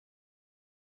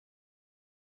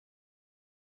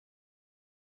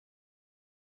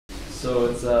So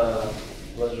it's a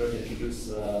pleasure to introduce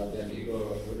Dan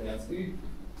Igor Rudiansky,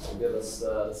 who will give us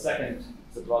the second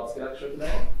Zabrodsky Lecture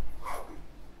today.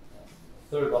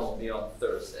 The third one will be on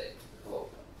Thursday.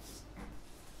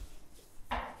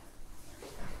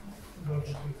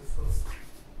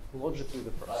 Logically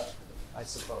the first, I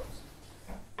suppose.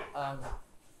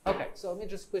 Okay, so let me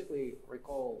just quickly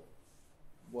recall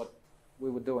what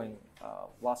we were doing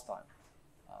last time,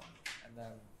 and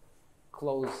then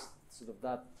close sort of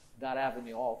that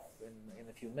avenue off in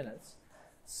a few minutes.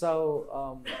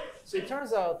 So, so it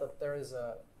turns out that there is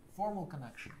a formal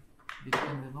connection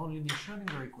between the nonlinear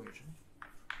Schrödinger equation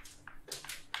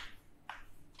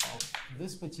of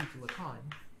this particular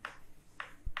kind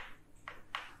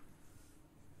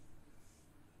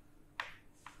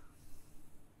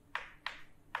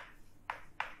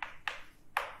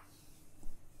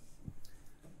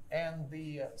and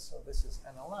the, so this is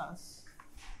NLS,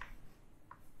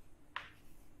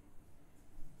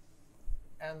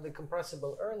 and the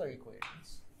compressible Euler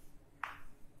equations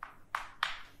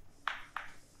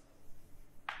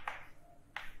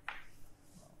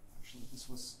actually this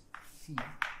was phi.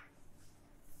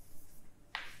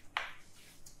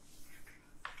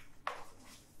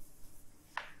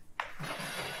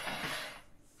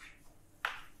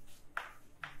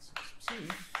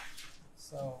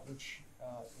 So which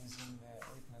is written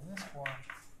in this form.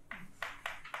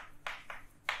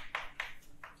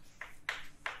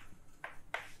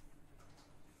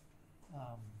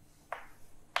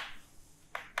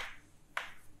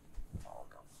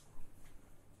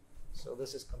 So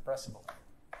this is compressible.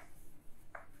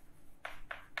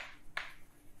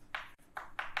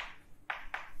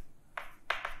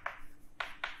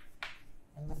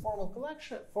 And the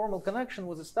formal connection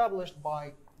was established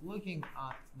by looking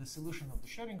at the solution of the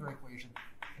Schrödinger equation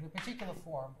in a particular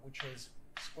form, which is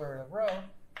square root of rho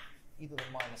e to the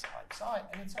minus I psi.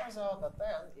 And it turns out that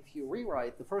then, if you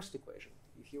rewrite the first equation,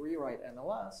 if you rewrite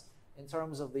NLS in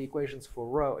terms of the equations for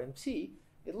rho and t,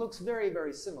 it looks very,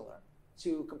 very similar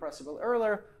to compressible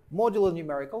Euler, modulo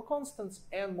numerical constants,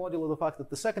 and modulo the fact that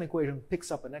the second equation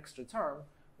picks up an extra term,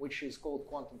 which is called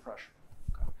quantum pressure.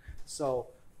 Okay. So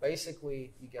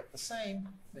basically, you get the same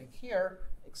thing here,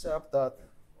 except that,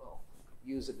 well,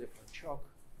 use a different chalk,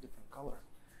 different color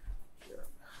here.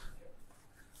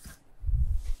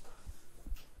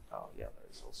 Oh, yeah,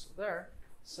 there's also there.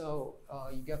 So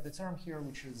you get the term here,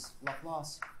 which is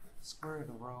Laplace square root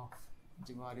of rho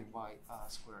divided by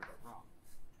square root of rho.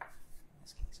 In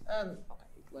this case. And, okay,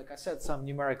 like I said, some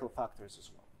numerical factors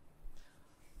as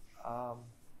well.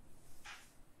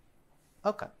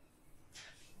 Okay.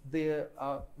 The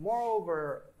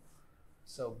moreover,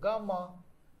 so gamma,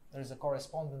 there's a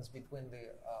correspondence between the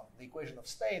equation of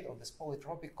state of this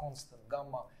polytropic constant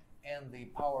gamma and the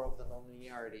power of the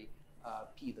nonlinearity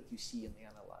p that you see in the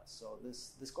NLS. So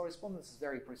this correspondence is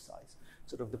very precise.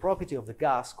 Sort of the property of the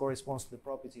gas corresponds to the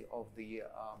property of the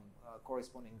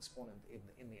corresponding exponent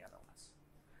in the NLS.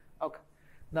 Okay.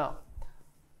 Now,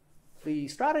 the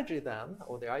strategy then,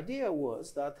 or the idea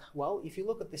was that, well, if you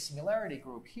look at the similarity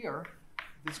group here,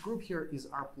 this group here is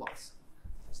R+.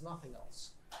 There's nothing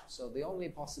else. So the only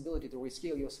possibility to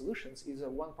rescale your solutions is a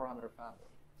one-parameter family,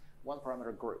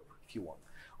 one-parameter group, if you want.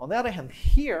 On the other hand,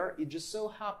 here, it just so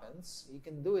happens, you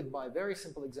can do it by very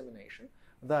simple examination,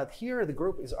 that here the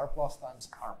group is R+ times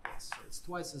R+. So it's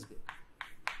twice as big.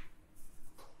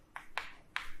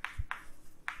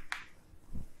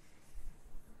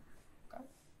 Okay.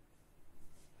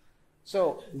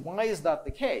 So why is that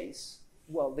the case?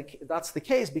 Well, that's the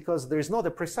case because there is not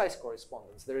a precise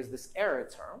correspondence. There is this error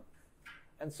term.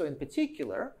 And so in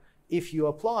particular, if you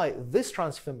apply this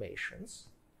transformations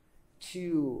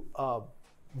to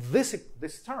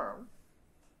this term,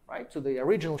 right, to the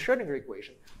original Schrödinger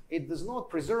equation, it does not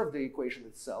preserve the equation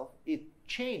itself. It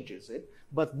changes it.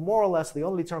 But more or less, the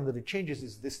only term that it changes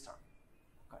is this term.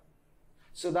 Okay.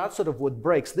 So that's sort of what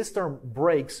breaks. This term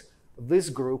breaks this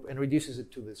group and reduces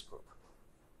it to this group.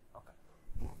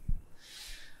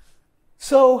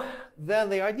 So then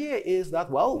the idea is that,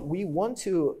 well, we want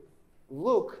to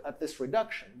look at this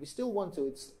reduction. We still want to,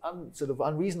 it's sort of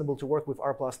unreasonable to work with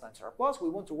R+ times R+. We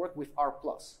want to work with R+.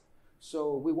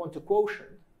 So we want to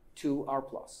quotient to R+,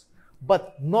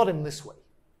 but not in this way.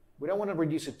 We don't want to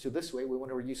reduce it to this way. We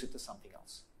want to reduce it to something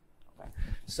else. Okay?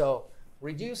 So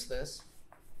reduce this,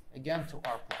 again, to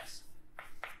R+.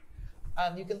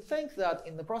 And you can think that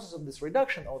in the process of this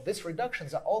reduction, or these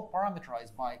reductions are all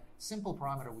parameterized by simple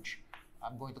parameter, which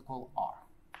I'm going to call R.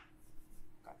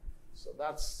 Okay. So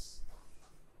that's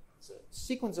a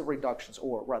sequence of reductions,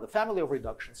 or rather family of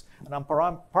reductions, and I'm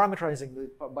parameterizing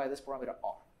by this parameter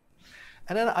R.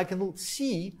 And then I can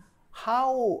see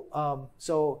how,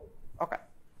 so Okay,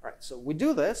 all right. So we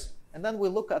do this, and then we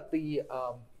look at the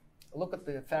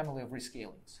family of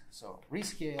rescalings. So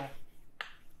rescale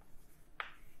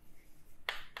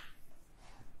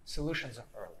solutions of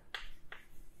Euler.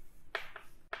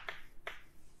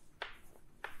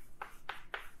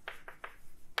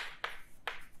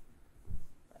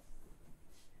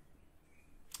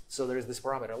 So there is this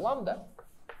parameter lambda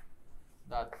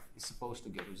that is supposed to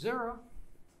go to 0.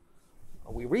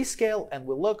 We rescale and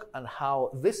we look at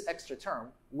how this extra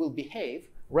term will behave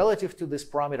relative to this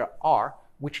parameter r,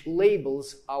 which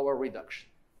labels our reduction.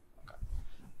 Okay.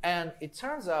 And it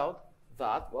turns out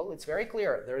that, well, it's very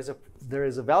clear. There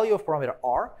is a value of parameter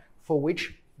r for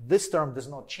which this term does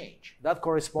not change. That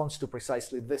corresponds to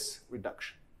precisely this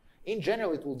reduction. In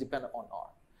general, it will depend on r.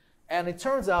 And it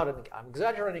turns out, and I'm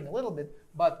exaggerating a little bit,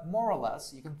 but more or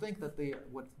less, you can think that the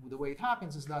way it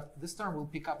happens is that this term will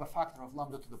pick up a factor of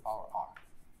lambda to the power r.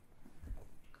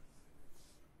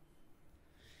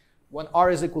 When r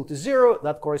is equal to 0,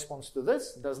 that corresponds to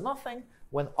this, does nothing.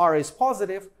 When r is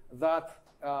positive, that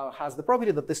has the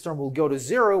property that this term will go to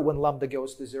 0 when lambda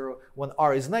goes to 0. When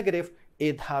r is negative,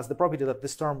 it has the property that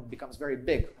this term becomes very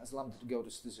big as lambda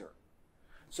goes to 0.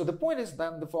 So the point is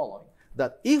then the following,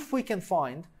 that if we can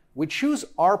find, we choose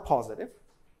r positive,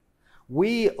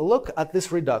 we look at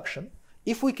this reduction.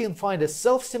 If we can find a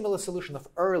self-similar solution of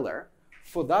Euler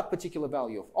for that particular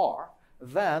value of r,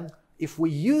 then if we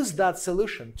use that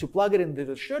solution to plug it into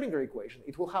the Schrödinger equation,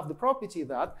 it will have the property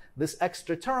that this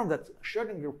extra term that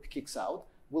Schrödinger kicks out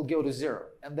will go to 0.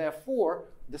 And therefore,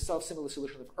 the self-similar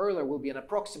solution of Euler will be an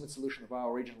approximate solution of our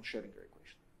original Schrödinger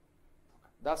equation.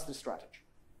 That's the strategy.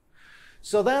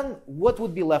 So then, what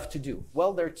would be left to do?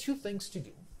 Well, there are two things to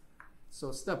do.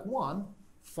 So step 1,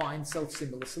 find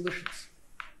self-similar solutions.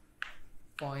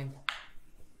 Find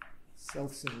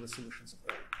self-similar solutions of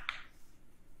Euler.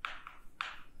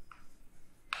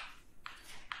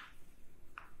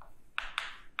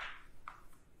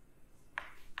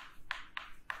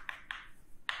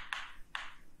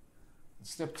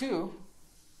 Step 2,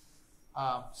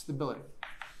 stability.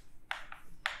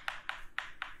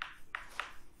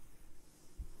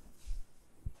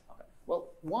 Okay.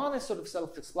 Well, 1 is sort of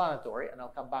self-explanatory, and I'll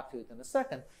come back to it in a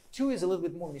second. 2 is a little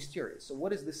bit more mysterious. So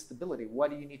what is this stability? Why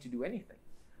do you need to do anything?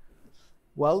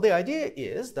 Well, the idea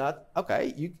is that,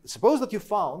 okay, suppose that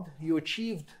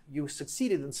you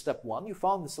succeeded in step 1, you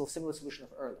found the self-similar solution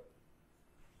of Euler.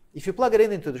 If you plug it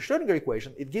into the Schrödinger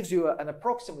equation, it gives you an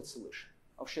approximate solution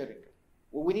of Schrödinger.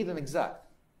 Well, we need an exact.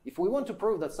 If we want to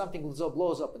prove that something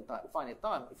blows up in finite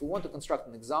time, if we want to construct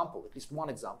an example, at least one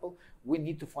example, we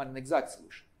need to find an exact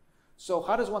solution. So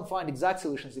how does one find exact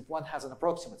solutions if one has an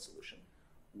approximate solution?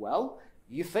 Well,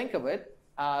 you think of it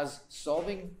as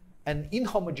solving an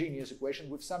inhomogeneous equation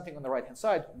with something on the right-hand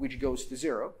side which goes to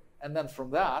 0, and then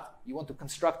from that, you want to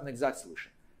construct an exact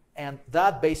solution. And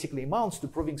that basically amounts to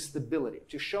proving stability,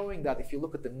 to showing that if you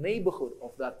look at the neighborhood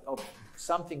of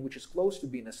something which is close to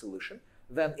being a solution,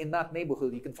 then in that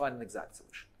neighborhood you can find an exact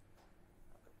solution.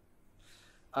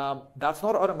 That's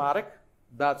not automatic.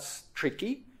 That's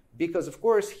tricky because, of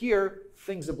course, here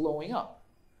things are blowing up.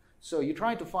 So you're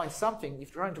trying to find something, you're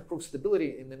trying to prove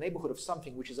stability in the neighborhood of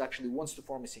something which is actually wants to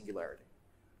form a singularity.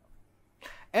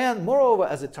 And moreover,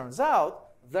 as it turns out,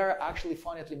 there are actually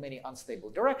finitely many unstable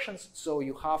directions. So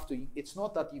you have to, it's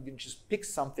not that you can just pick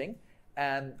something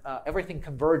and everything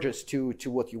converges to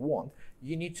what you want.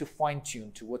 You need to fine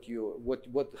tune to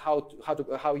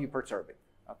how you perturb it.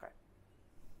 Okay.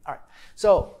 All right.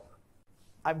 So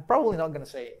I'm probably not going to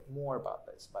say more about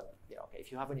this, but okay,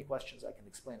 if you have any questions, I can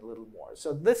explain a little more.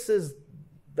 So this is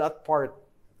that part.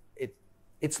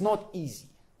 It's not easy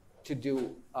to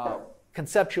do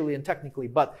conceptually and technically,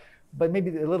 but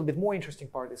maybe a little bit more interesting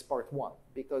part is part 1,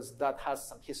 because that has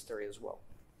some history as well.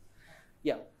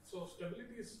 Yeah. So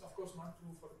stability is, of course, not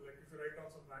true for, like, if you write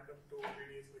down some random 2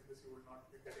 3Ds like this, you would not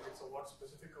be getting it. So what's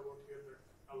specific about here that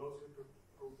allows you to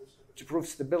prove this stability? To prove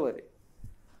stability.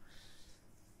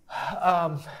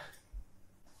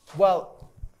 Well,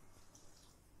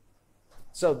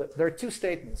 so there are 2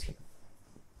 statements here.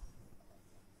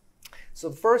 So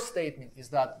the first statement is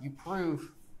that you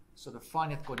prove sort of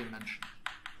finite codimension.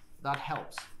 That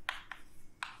helps.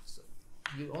 So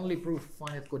you only prove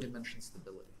finite codimension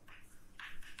stability.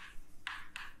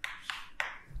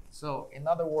 So in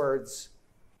other words,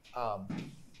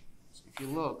 if you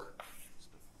look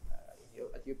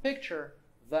at your picture,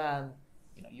 then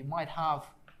you might have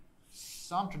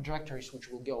some trajectories which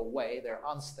will go away. They're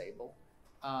unstable,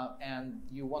 and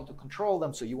you want to control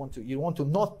them. So you want to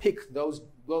not pick those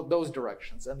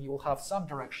directions, and you will have some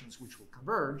directions which will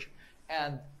converge.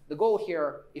 And the goal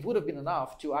here, it would have been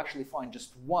enough to actually find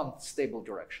just one stable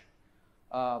direction.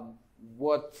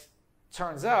 what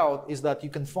turns out is that you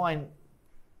can find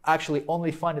actually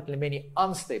only finitely many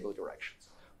unstable directions.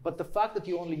 But the fact that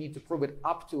you only need to prove it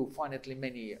up to finitely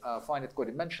many finite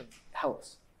codimension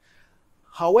helps.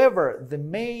 However, the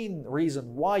main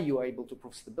reason why you are able to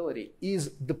prove stability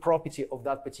is the property of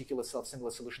that particular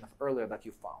self-similar solution of earlier that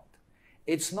you found.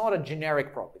 It's not a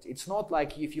generic property. It's not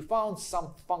like if you found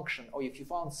some function or if you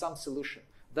found some solution,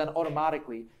 then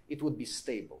automatically it would be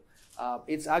stable.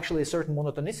 It's actually a certain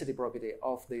monotonicity property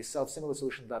of the self-similar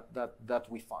solution that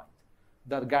we find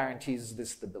that guarantees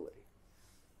this stability.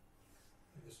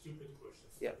 The stupid question,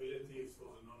 Yeah. stability is for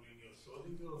the nonlinear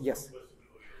Schrodinger or Yes. compressible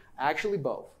Euler? Actually,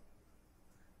 both.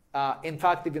 In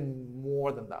fact, even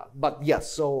more than that. But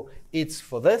yes, so it's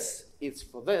for this,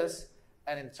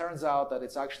 and it turns out that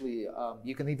it's actually,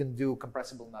 you can even do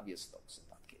compressible Navier-Stokes in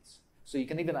that case. So you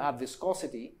can even add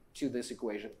viscosity to this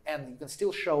equation, and you can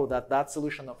still show that that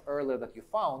solution of earlier that you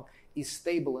found is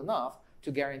stable enough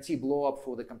to guarantee blow-up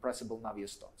for the compressible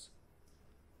Navier-Stokes.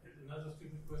 Another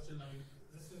stupid question, I mean,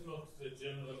 this is not the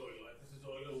general Euler, this is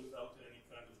Euler without any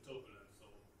kind of turbulence.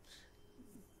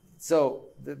 So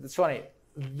it's funny.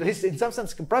 This, in some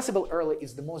sense, compressible Euler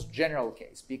is the most general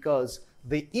case because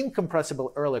the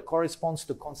incompressible Euler corresponds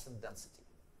to constant density.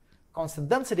 Constant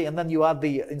density, and then you add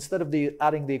the, instead of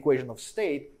adding the equation of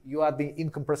state, you add the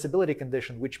incompressibility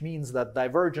condition, which means that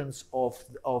divergence of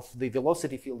the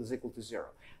velocity field is equal to 0.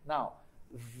 Now,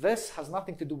 this has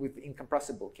nothing to do with the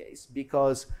incompressible case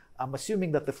because I'm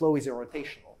assuming that the flow is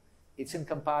irrotational. It's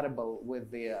incompatible with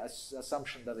the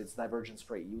assumption that it's divergence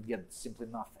free. You'd get simply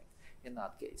nothing in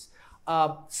that case.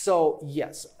 So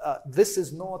yes, this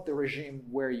is not the regime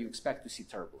where you expect to see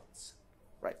turbulence,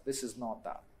 right? This is not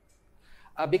that.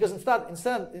 Because instead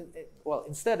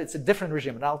it's a different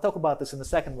regime, and I'll talk about this in a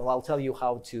second. Well, I'll tell you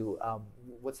how to,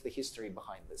 what's the history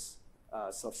behind this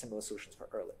self-similar solutions for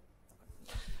early.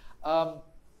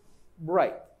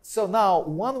 Right. So now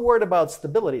one word about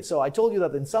stability. So I told you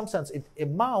that in some sense it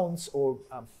amounts or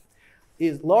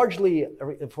is largely,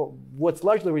 what's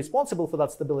largely responsible for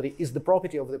that stability is the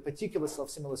property of the particular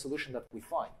self-similar solution that we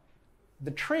find.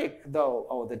 The trick, though,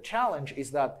 or the challenge is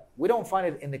that we don't find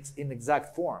it in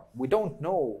exact form. We don't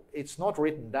know, it's not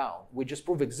written down. We just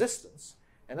prove existence.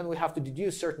 And then we have to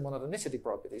deduce certain monotonicity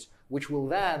properties, which will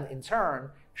then, in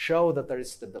turn, show that there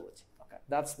is stability. Okay,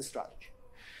 that's the strategy.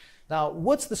 Now,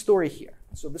 what's the story here?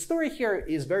 So the story here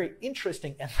is very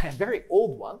interesting and a very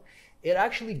old one. It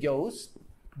actually goes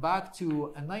back to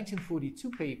a 1942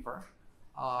 paper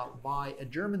by a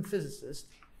German physicist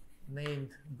named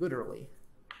Güderli.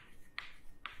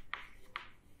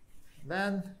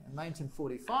 Then a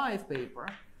 1945 paper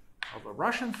of a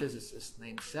Russian physicist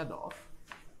named Sedov.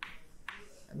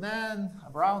 And then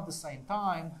around the same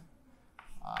time,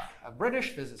 a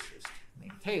British physicist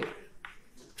named Taylor.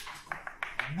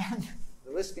 And then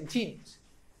the list continues.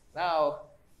 Now,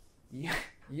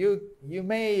 you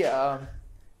may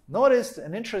notice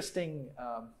an interesting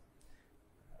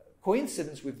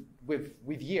coincidence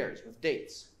with years, with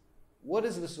dates. What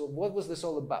is this? What was this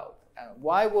all about?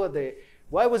 Why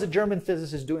was a German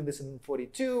physicist doing this in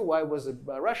 42? Why was a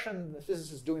Russian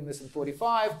physicist doing this in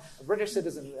 45? A British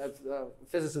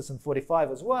physicist in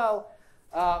 45 as well?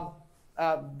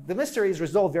 The mystery is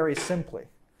resolved very simply.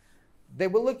 They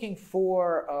were looking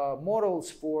for models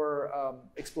for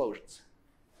explosions.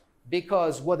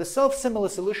 Because what the self-similar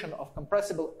solution of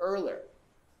compressible Euler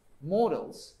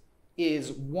models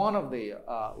is one of the,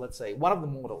 let's say, one of the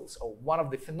models, or one of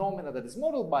the phenomena that is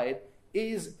modeled by it,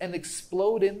 is an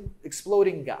exploding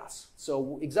gas.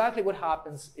 So exactly what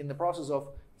happens in the process of,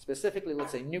 specifically,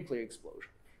 let's say, nuclear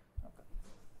explosion.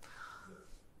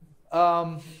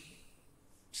 Okay.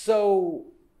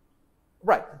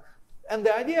 Right. And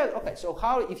the idea, okay, so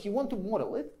how, if you want to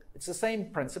model it, it's the same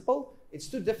principle. It's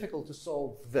too difficult to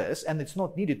solve this, and it's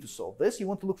not needed to solve this. You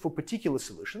want to look for particular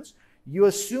solutions. You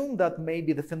assume that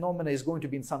maybe the phenomena is going to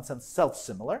be in some sense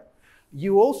self-similar.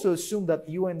 You also assume that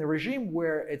you are in a regime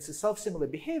where it's a self-similar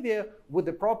behavior with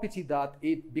the property that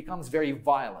it becomes very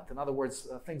violent. In other words,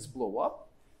 things blow up,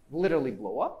 literally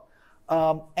blow up.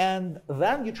 And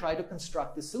then you try to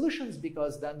construct the solutions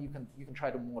because then you can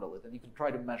try to model it and you can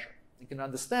try to measure. You can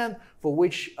understand for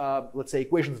which, let's say,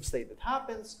 equations of state it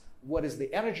happens, what is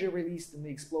the energy released in the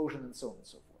explosion, and so on and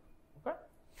so forth. Okay?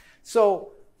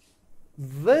 So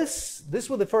these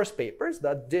were the first papers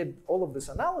that did all of this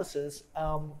analysis.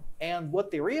 And what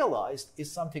they realized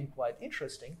is something quite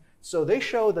interesting. So they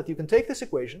show that you can take these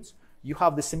equations, you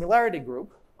have the similarity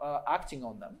group acting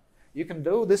on them. You can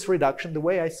do this reduction the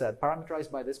way I said,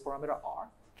 parameterized by this parameter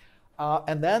R.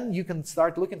 And then you can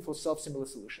start looking for self-similar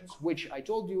solutions, which I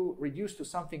told you reduce to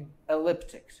something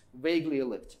elliptic, vaguely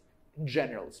elliptic,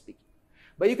 generally speaking.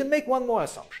 But you can make one more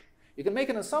assumption. You can make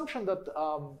an assumption that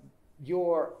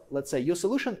let's say, your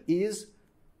solution is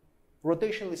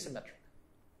rotationally symmetric.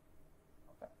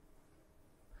 Okay.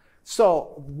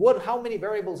 So how many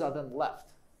variables are then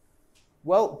left?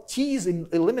 Well, t is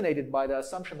eliminated by the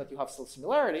assumption that you have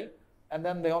self-similarity, and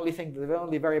then the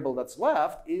only variable that's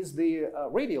left is the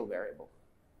radial variable.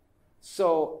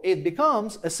 So it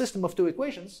becomes a system of two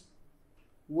equations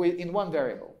in one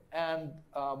variable. And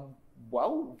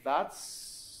well,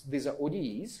 these are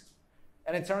ODEs,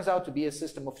 and it turns out to be a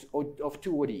system of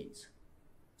two ODEs.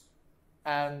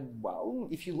 And well,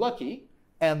 if you're lucky,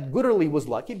 and Gooderly was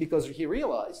lucky because he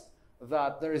realized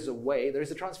that there is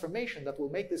a transformation that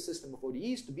will make this system of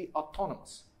ODEs to be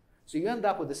autonomous. So you end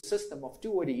up with a system of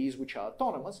two ODEs which are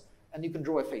autonomous, and you can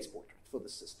draw a phase portrait for the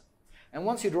system. And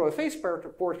once you draw a phase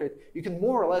portrait, you can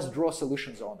more or less draw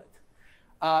solutions on it.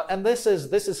 And this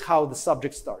is how the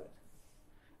subject started.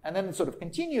 And then it sort of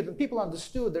continued, and people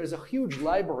understood there's a huge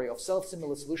library of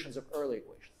self-similar solutions of early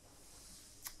equations,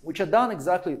 which are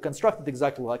constructed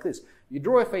exactly like this. You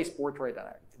draw a phase portrait, and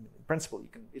in principle,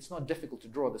 it's not difficult to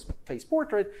draw this phase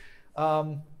portrait.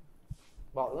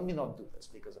 Well, let me not do this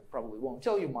because I probably won't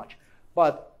tell you much,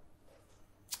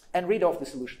 and read off the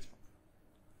solutions.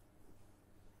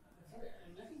 I'm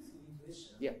making some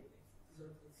intuition. Yeah. So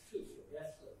it's true,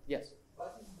 yes. Yes.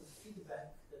 What is the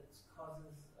feedback that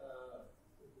causes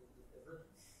the vertex?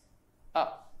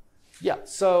 Yeah,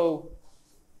 so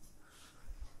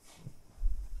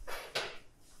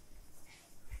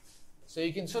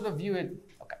you can sort of view it,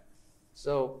 okay.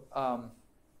 So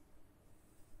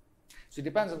it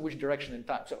depends on which direction in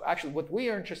time. So actually what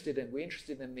we're interested in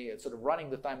the sort of running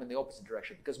the time in the opposite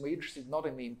direction, because we're interested not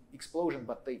in the explosion,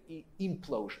 but the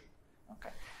implosion,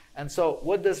 okay? And so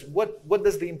what does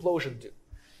the implosion do?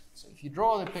 So if you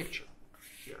draw the picture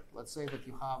here, let's say that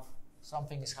you have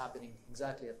something is happening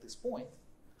exactly at this point,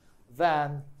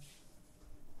 then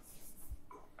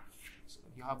so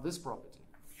you have this property.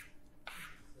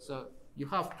 So you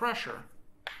have pressure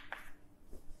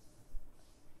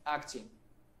acting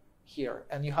here,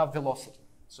 and you have velocity.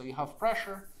 So you have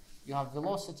pressure, you have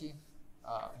velocity,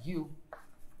 u,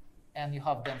 and you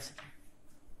have density.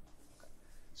 Okay.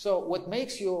 So what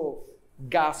makes your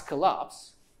gas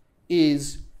collapse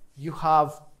is you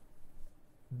have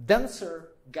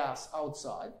denser gas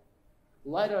outside,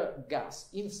 lighter gas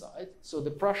inside, so the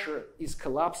pressure is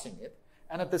collapsing it,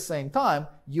 and at the same time,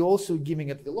 you're also giving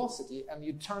it velocity, and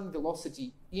you turn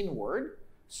velocity inward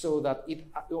so that it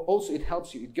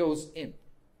helps you, it goes in.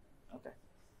 Okay.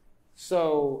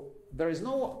 So there is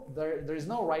no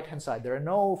right-hand side, there are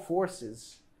no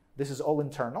forces, this is all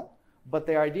internal, but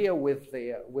the idea with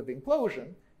the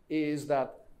implosion is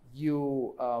that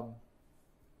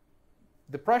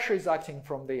the pressure is acting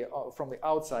from the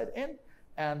outside in,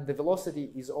 and the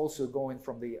velocity is also going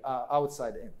from the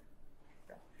outside in.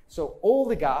 Okay. So all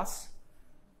the gas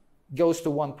goes to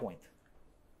one point.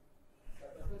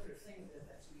 But what you're saying is that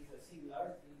actually the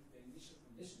singularity is the initial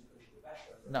condition because the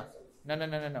pressure.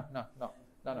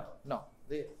 No.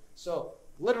 So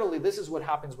literally, this is what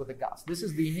happens with the gas. This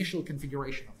is the initial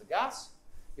configuration of the gas.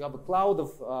 You have a cloud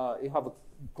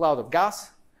of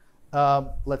gas,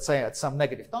 let's say at some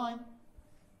negative time,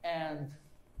 and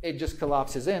it just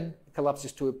collapses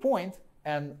to a point,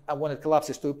 and when it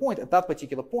collapses to a point, at that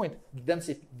particular point,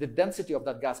 the density of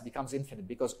that gas becomes infinite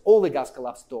because all the gas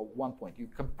collapsed to one point. You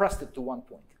compressed it to one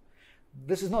point.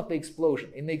 This is not the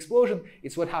explosion. In the explosion,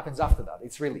 it's what happens after that.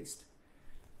 It's released.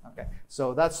 Okay,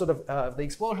 so that's sort of the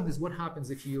explosion is what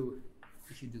happens if you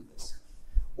do this,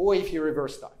 or if you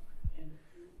reverse time. And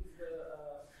is the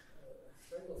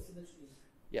spherical symmetry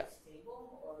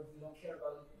stable, or you don't care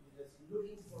about it? You're just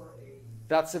looking for a.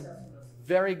 That's a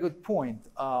very good point.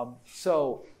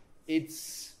 So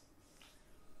it's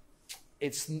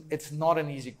not an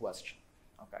easy question.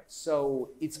 Okay,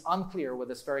 so it's unclear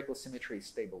whether spherical symmetry is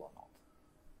stable or not.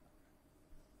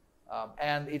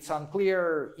 And it's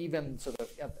unclear even sort of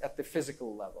at the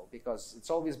physical level, because it's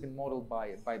always been modeled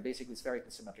by basically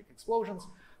spherically symmetric explosions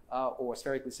or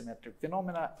spherically symmetric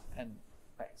phenomena, and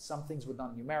some things were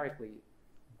done numerically.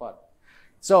 But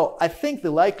so I think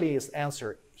the likeliest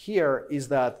answer here is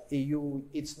that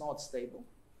it's not stable.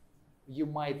 You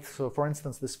might, so for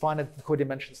instance, this finite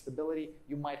codimension stability,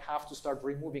 you might have to start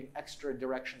removing extra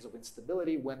directions of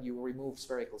instability when you remove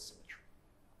spherical symmetry.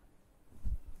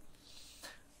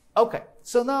 Okay,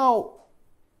 so now,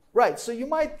 right, so you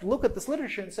might look at this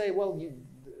literature and say, well,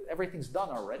 everything's done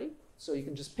already, so you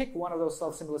can just pick one of those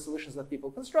self-similar solutions that people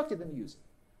constructed and use it.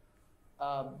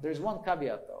 There's one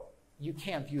caveat, though. You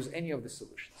can't use any of the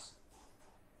solutions.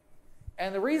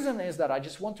 And the reason is that I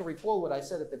just want to recall what I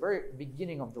said at the very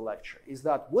beginning of the lecture, is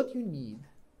that what you need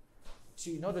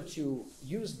in order to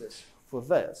use this for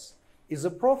this is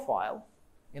a profile,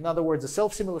 in other words, a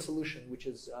self-similar solution, which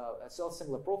is a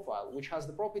self-similar profile, which has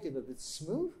the property that it's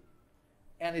smooth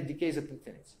and it decays at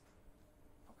infinity.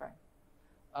 Okay.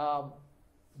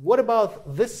 What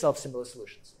about this self-similar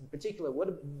solutions? In particular,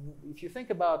 if you think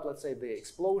about, let's say, the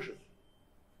explosion,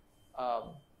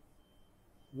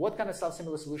 what kind of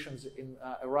self-similar solutions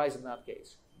arise in that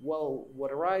case? Well,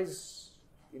 what arise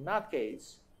in that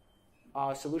case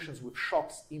are solutions with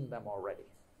shocks in them already.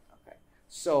 Okay.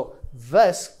 So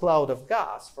this cloud of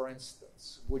gas, for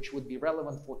instance, which would be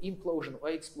relevant for implosion or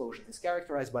explosion, is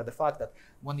characterized by the fact that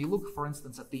when you look, for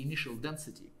instance, at the initial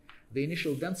density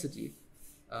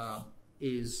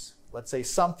is, let's say,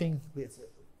 something,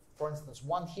 for instance,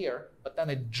 1 here, but then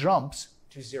it jumps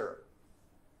to 0.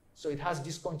 So it has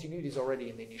discontinuities already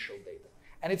in the initial data.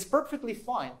 And it's perfectly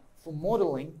fine for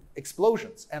modeling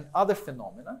explosions and other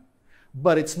phenomena,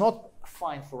 but it's not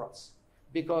fine for us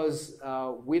because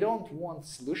we don't want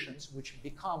solutions which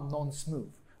become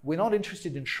non-smooth. We're not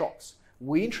interested in shocks.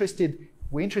 We're interested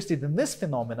in this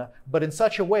phenomena, but in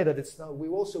such a way that we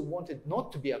also want it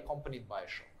not to be accompanied by a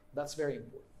shock. That's very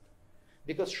important.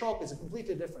 Because shock is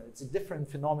completely different. It's a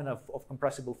different phenomenon of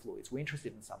compressible fluids. We're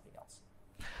interested in something else.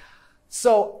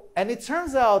 So, and it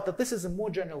turns out that this is a more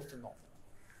general phenomenon.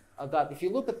 That if you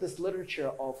look at this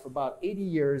literature of about 80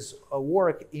 years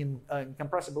work in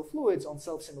compressible fluids on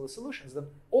self-similar solutions, then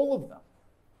all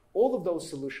of those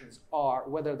solutions are,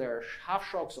 whether they're half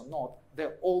shocks or not,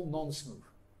 they're all non-smooth.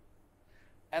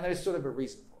 And there's sort of a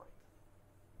reason for it.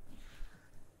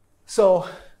 So,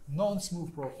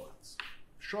 non-smooth profiles.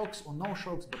 Shocks or no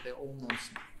shocks, but they're all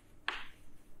non-smooth.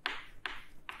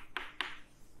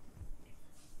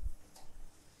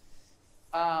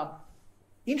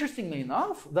 Interestingly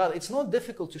enough, that it's not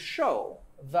difficult to show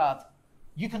that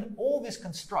you can always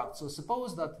construct. So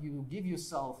suppose that you give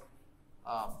yourself,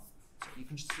 so you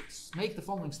can just make the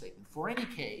following statement. For any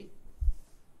k,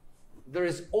 there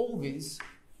is always,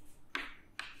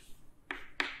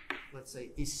 let's say,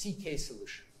 a ck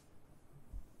solution.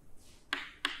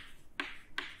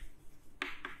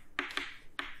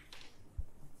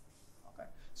 Okay.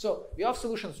 So you have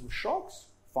solutions with shocks,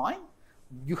 fine.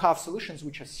 You have solutions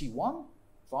which are C1,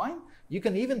 fine. You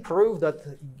can even prove that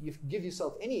if you give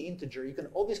yourself any integer, you can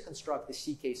always construct a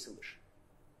CK solution.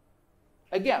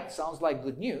 Again, sounds like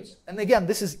good news. And again,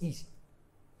 this is easy.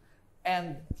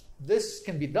 And this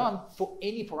can be done for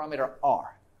any parameter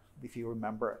R, if you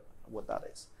remember what that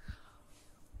is.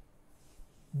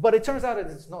 But it turns out that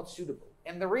it's not suitable.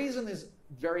 And the reason is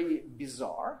very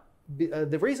bizarre.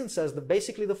 The reason says that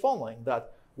basically the following,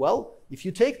 that, well, if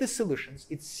you take these solutions,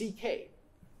 it's CK.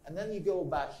 And then you go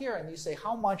back here and you say,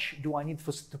 how much do I need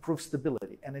to prove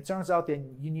stability? And it turns out that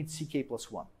you need CK plus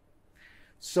 1.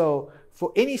 So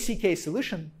for any CK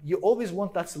solution, you always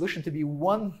want that solution to be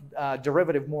one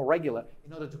derivative more regular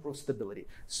in order to prove stability.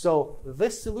 So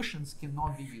these solutions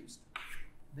cannot be used.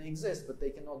 They exist, but they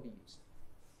cannot be used.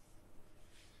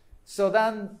 So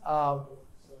then... so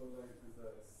like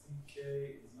the CK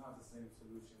is not the same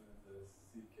solution as the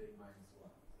CK minus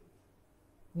 1.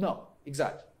 No,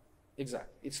 exactly.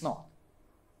 Exactly. It's not.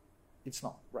 It's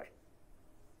not, right.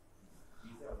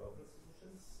 These are local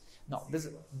solutions? No, this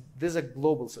is a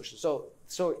global solution.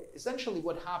 So essentially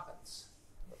what happens,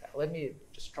 okay, let me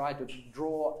just try to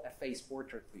draw a phase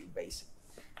portrait for you, basically.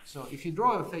 So if you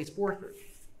draw a phase portrait,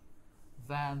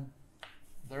 then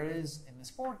there is, in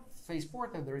this phase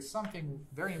portrait, there is something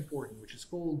very important, which is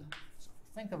called, so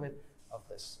think of it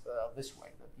this way,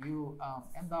 that you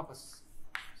end up as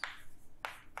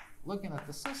looking at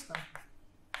the system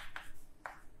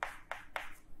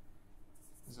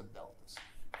is a deltas.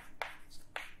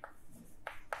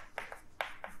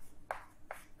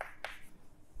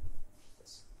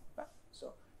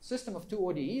 So system of two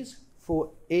ODEs for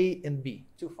A and B,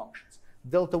 two functions.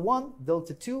 Delta 1,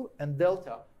 delta 2, and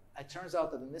delta. It turns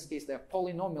out that in this case, they're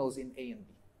polynomials in A and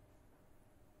B.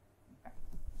 Okay.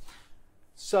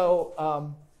 So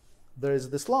there is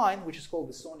this line, which is called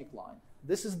the sonic line.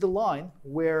 This is the line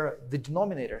where the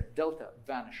denominator, delta,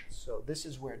 vanishes. So this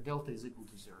is where delta is equal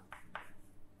to 0.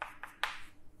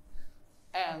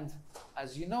 And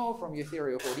as you know from your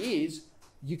theory of ODEs,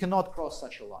 you cannot cross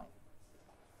such a line.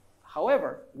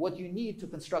 However, what you need to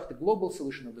construct a global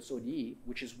solution of this ODE,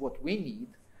 which is what we need,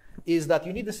 is that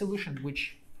you need a solution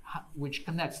which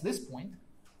connects this point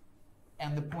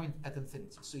and the point at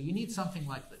infinity. So you need something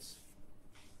like this.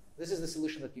 This is the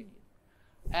solution that you need.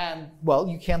 And, well,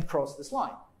 you can't cross this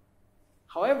line.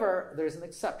 However, there's an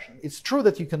exception. It's true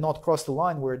that you cannot cross the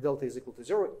line where delta is equal to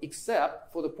 0,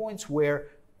 except for the points where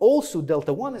also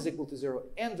delta 1 is equal to 0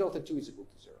 and delta 2 is equal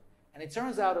to 0. And it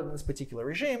turns out that in this particular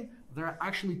regime, there are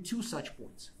actually two such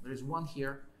points. There is one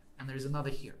here, and there is another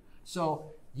here.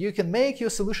 So you can make your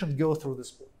solution go through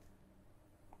this point.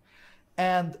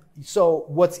 And so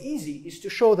what's easy is to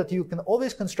show that you can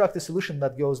always construct a solution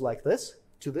that goes like this,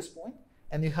 to this point,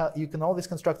 and you can always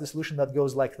construct a solution that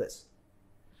goes like this.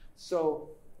 So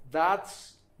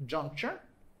that's juncture,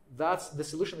 the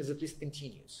solution is at least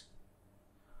continuous.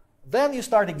 Then you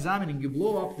start examining, you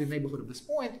blow up the neighborhood of this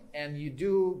point, and you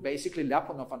do basically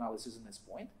Lyapunov analysis in this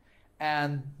point.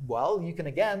 And well, you can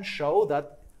again show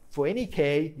that for any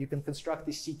k, you can construct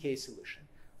the ck solution.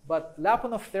 But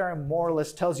Lyapunov theorem more or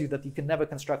less tells you that you can never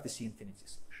construct the C infinity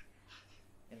solution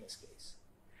in this case.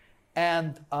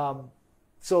 And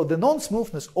so the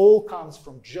non-smoothness all comes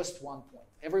from just one point.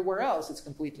 Everywhere else, it's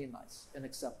completely nice and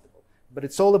acceptable. But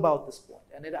it's all about this point.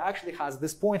 And it actually has,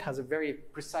 this point has a very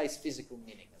precise physical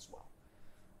meaning as well.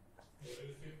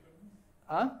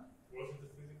 Huh? What is the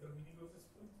physical meaning of this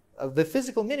point? The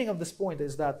physical meaning of this point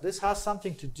is that this has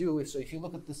something to do with, so if you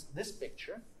look at this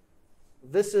picture,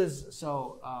 this is,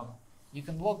 so you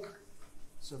can look,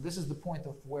 so this is the point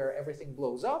of where everything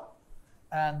blows up,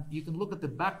 and you can look at the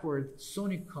backward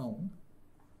sonic cone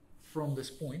from this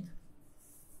point.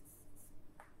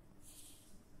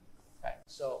 Okay,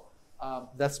 so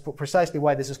that's precisely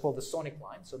why this is called the sonic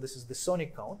line. So this is the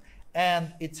sonic cone,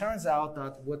 and it turns out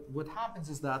that what happens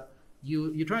is that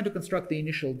you're trying to construct the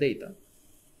initial data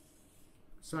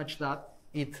such that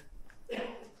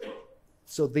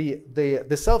so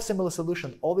the self-similar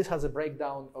solution always has a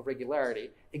breakdown of regularity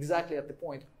exactly at the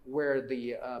point where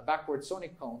the backward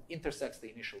sonic cone intersects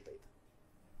the initial data.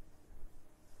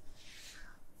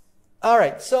 All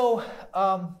right, so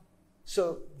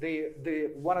so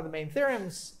the one of the main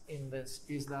theorems in this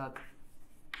is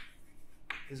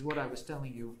what I was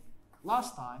telling you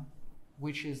last time,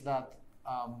 which is that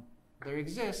there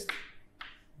exists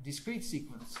discrete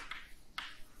sequence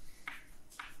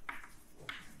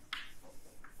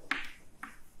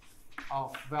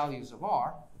of values of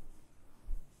R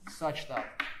such that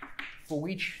for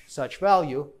which such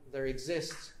value there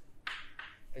exists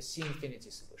a C infinity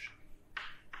solution.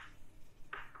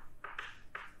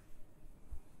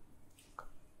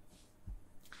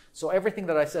 So everything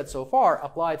that I said so far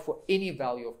applied for any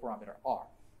value of parameter R.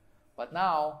 But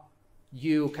now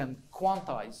you can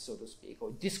quantize, so to speak,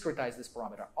 or discretize this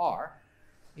parameter R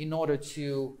in order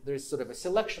to, there's sort of a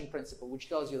selection principle which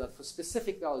tells you that for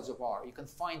specific values of R, you can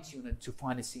fine-tune it to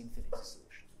find a C infinity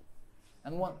solution.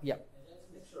 And one, yeah. And just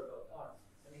to make sure about R,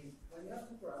 I mean, when you have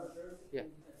two parameters, Yeah.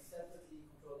 you can separately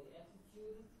control the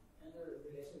amplitude and the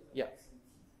relation to Yeah. X and T.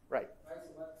 Right. Right, so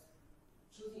what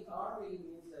choosing R really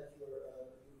means that you're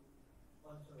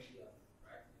one term or the other,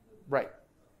 right? Right.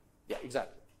 Yeah,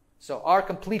 exactly. So R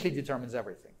completely determines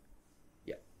everything.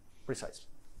 Yeah, precisely.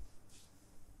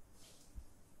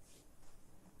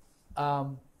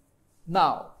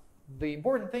 Now, the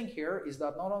important thing here is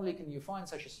that not only can you find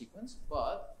such a sequence,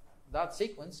 but that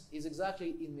sequence is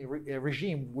exactly in the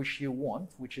regime which you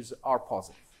want, which is R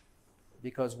positive,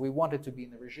 because we want it to be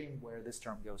in the regime where this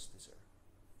term goes to 0.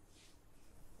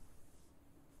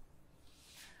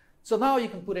 So now you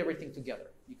can put everything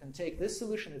together. You can take this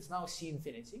solution, it's now C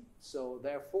infinity, so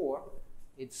therefore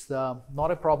it's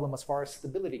not a problem as far as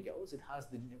stability goes. It has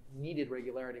the needed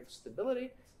regularity for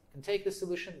stability. You can take this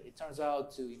solution, it turns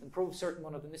out you can prove certain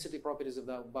monotonicity properties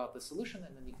about the solution,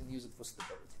 and then you can use it for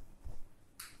stability.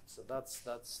 So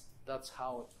that's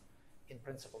how, in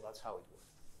principle, that's how it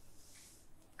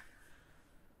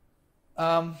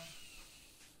works.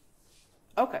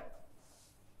 Okay.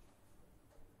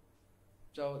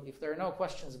 So if there are no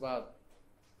questions about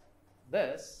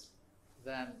this,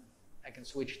 then I can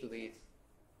switch to the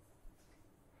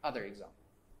other example.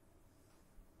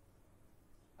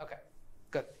 Okay,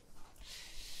 good.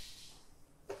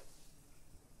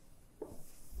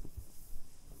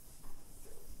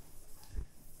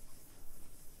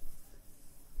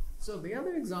 So the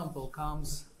other example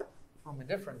comes from a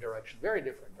different direction, very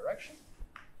different direction.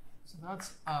 So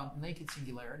that's naked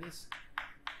singularities.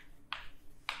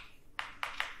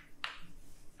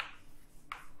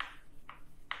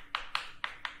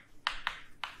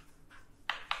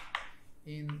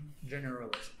 In general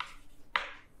relativity.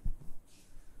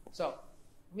 So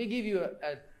let me give you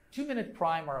a 2-minute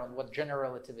primer on what general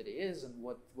relativity is and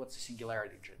what's a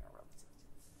singularity in general relativity.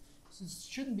 So this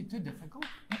shouldn't be too difficult.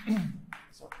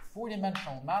 So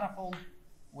 4-dimensional manifold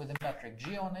with a metric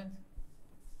G on it.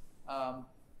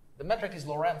 The metric is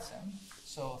Lorentzian,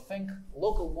 so think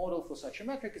local model for such a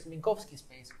metric is Minkowski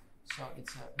space So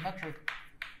it's a metric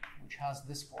which has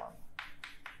this form.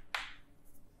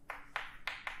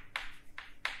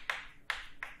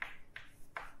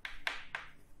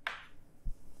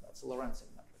 That's a Lorentzian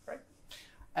metric, right?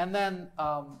 And then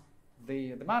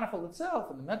the manifold itself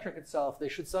and the metric itself, they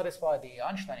should satisfy the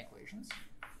Einstein equations.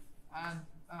 And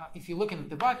if you look at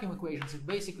the vacuum equations, it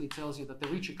basically tells you that the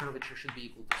Ricci curvature should be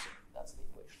equal to 0. That's the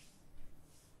equation.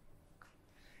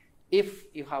 If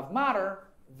you have matter,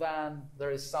 then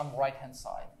there is some right-hand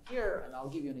side here, and I'll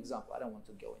give you an example. I don't want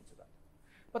to go into that.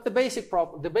 But the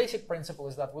basic principle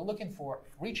is that we're looking for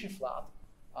Ricci flat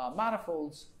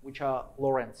manifolds which are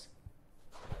Lorentz.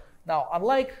 Now,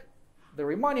 unlike the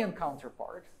Riemannian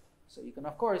counterpart, so you can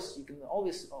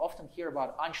always often hear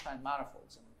about Einstein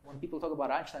manifolds. And when people talk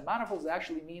about Einstein manifolds, they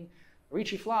actually mean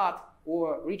Ricci flat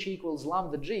or Ricci equals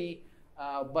lambda g,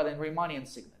 but in Riemannian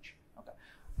signature. Okay.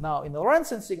 Now, in the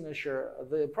Lorentzian signature,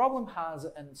 the problem has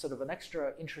sort of an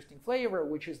extra interesting flavor,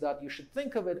 which is that you should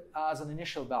think of it as an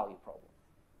initial value problem.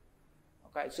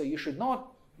 Okay, so you should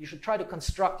try to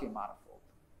construct your manifold.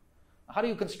 How do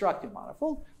you construct your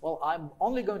manifold? Well, I'm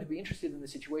only going to be interested in the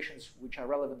situations which are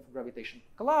relevant for gravitational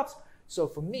collapse. So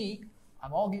for me,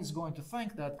 I'm always going to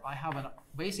think that I have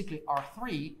basically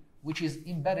R3, which is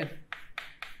embedded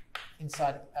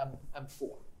inside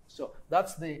M4. So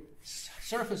that's the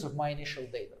surface of my initial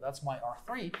data. That's my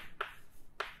R3.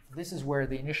 This is where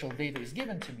the initial data is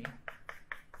given to me.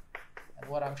 And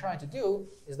what I'm trying to do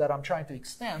is that I'm trying to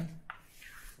extend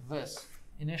this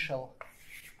initial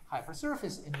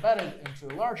hypersurface embedded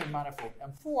into a larger manifold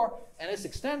M4, and its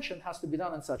extension has to be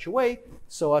done in such a way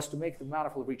so as to make the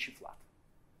manifold Ricci flat.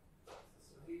 So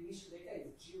the initial data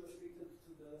is G-restricted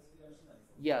to the three-dimensional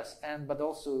manifold? Yes, but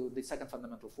also the second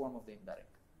fundamental form of the embedding.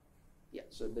 Yeah,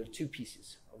 so there are two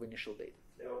pieces of initial data.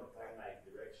 They're on time-like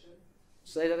direction.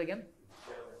 Say that again?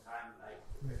 They're on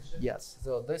time-like direction. Yes,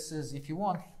 so this is, if you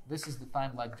want, this is the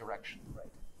time-like direction,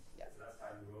 right? Yeah. So last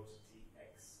time we wrote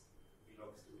Tx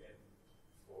belongs to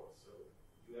M4, so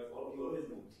you have always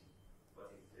no T,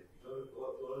 but you always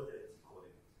have a T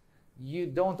coordinate. You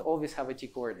don't always have a T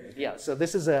coordinate. Yeah, so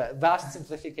this is a vast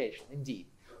simplification, indeed.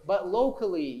 But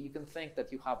locally, you can think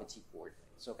that you have a T coordinate.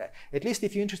 It's okay. At least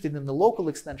if you're interested in the local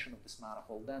extension of this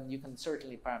manifold, then you can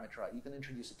certainly parameterize. You can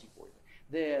introduce a T coordinate.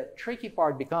 The tricky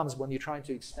part becomes when you're trying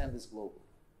to extend this globally,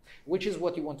 which is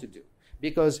what you want to do.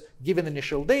 Because given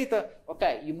initial data,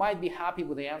 okay, you might be happy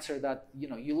with the answer that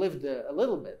you lived a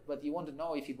little bit, but you want to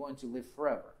know if you're going to live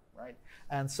forever, right?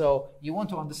 And so you want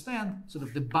to understand sort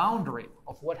of the boundary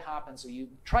of what happens. So you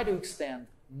try to extend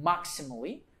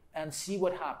maximally and see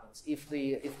what happens. If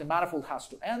the manifold has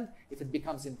to end, if it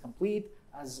becomes incomplete,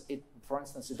 as it, for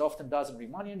instance, it often does in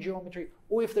Riemannian geometry,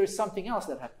 or if there's something else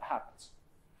that happens.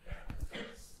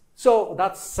 So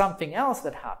that's something else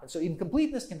that happens. So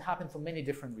incompleteness can happen for many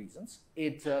different reasons,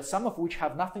 some of which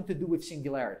have nothing to do with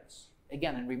singularities.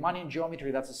 Again, in Riemannian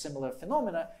geometry, that's a similar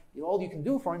phenomena. All you can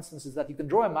do, for instance, is that you can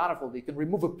draw a manifold, you can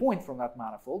remove a point from that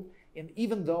manifold, and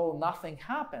even though nothing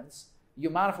happens,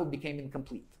 your manifold became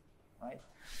incomplete, right?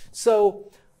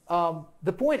 So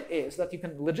the point is that you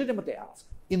can legitimately ask,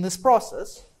 in this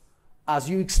process, as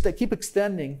you keep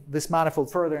extending this manifold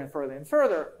further and further and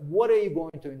further, what are you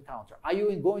going to encounter? Are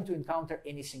you going to encounter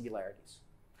any singularities?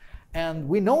 And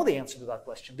we know the answer to that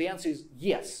question. The answer is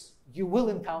yes, you will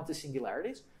encounter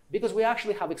singularities, because we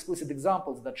actually have explicit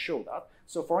examples that show that.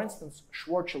 So for instance,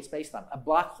 Schwarzschild spacetime, a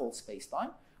black hole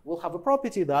spacetime, will have a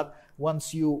property that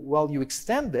while you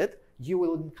extend it, you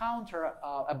will encounter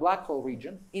a black hole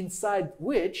region inside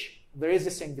which there is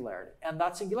a singularity. And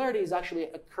that singularity is actually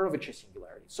a curvature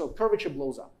singularity. So curvature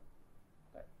blows up.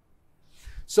 Okay.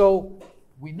 So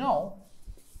we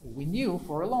knew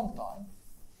for a long time,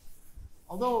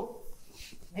 although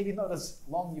maybe not as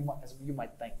long as you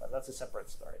might think, but that's a separate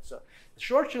story. So the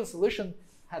Schwarzschild solution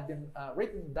had been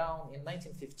written down in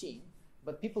 1915,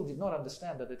 but people did not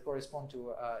understand that it corresponded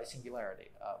to a singularity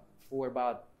for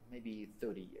about maybe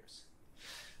 30 years.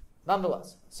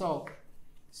 Nonetheless, so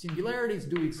singularities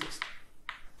do exist.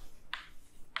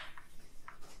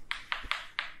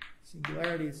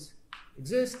 Singularities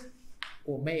exist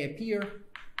or may appear,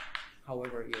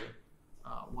 however you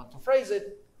want to phrase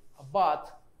it,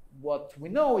 but what we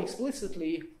know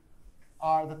explicitly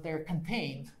are that they're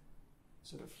contained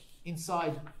sort of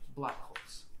inside black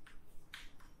holes.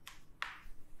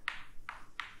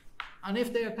 And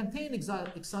if they are contained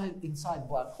inside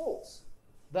black holes,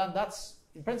 then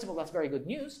in principle, that's very good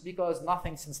news, because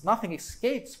since nothing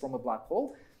escapes from a black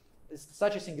hole,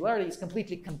 such a singularity is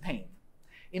completely contained.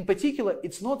 In particular,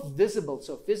 it's not visible.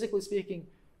 So physically speaking,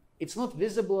 it's not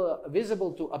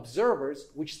visible to observers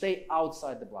which stay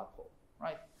outside the black hole,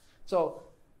 right? So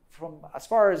as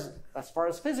far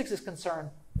as physics is concerned,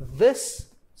 this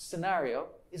scenario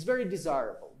is very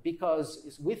desirable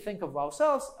because we think of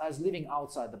ourselves as living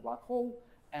outside the black hole,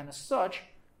 and as such,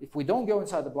 if we don't go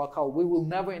inside the black hole, we will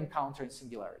never encounter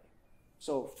singularity.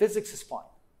 So physics is fine.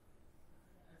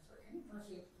 Sorry, can you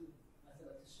translate to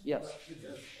mathematician? Yes.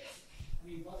 I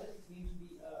mean, what does it mean to be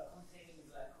containing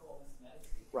a black hole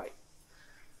mathematically? Right.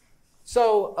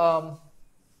 So,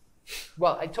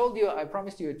 well, I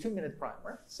promised you a 2-minute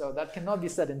primer, so that cannot be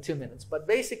said in 2 minutes. But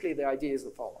basically, the idea is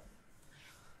the following.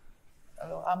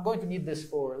 I'm going to need this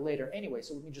for later anyway,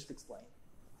 so let me just explain.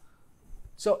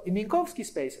 So in Minkowski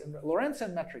space, in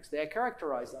Lorentzian metrics, they are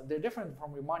characterized, they're different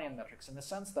from Riemannian metrics in the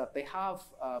sense that they have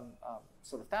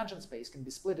sort of tangent space can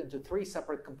be split into 3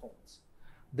 separate components.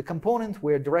 The component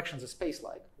where directions are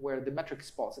space-like, where the metric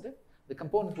is positive, the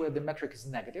component where the metric is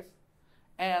negative,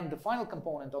 and the final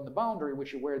component on the boundary,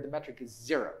 where the metric is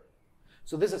 0.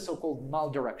 So these are so-called null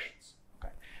directions.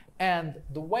 Okay. And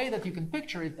the way that you can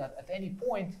picture it, that at any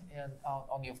point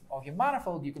of your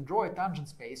manifold, you can draw a tangent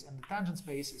space, and the tangent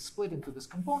space is split into these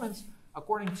components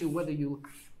according to whether you,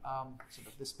 sort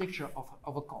of this picture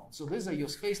of a cone. So these are your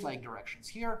space-like directions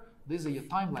here, these are your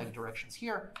time-like directions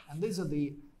here, and these are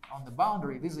on the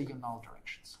boundary, these are your null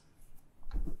directions.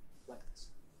 Okay. Like this.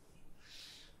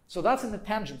 So that's in the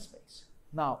tangent space.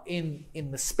 Now, in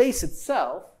the space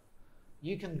itself,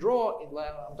 you can draw,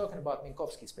 I'm talking about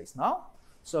Minkowski space now.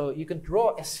 So you can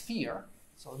draw a sphere.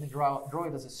 So let me draw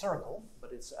it as a circle,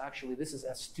 but it's actually, this is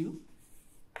S2.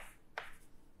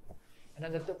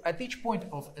 And then at each point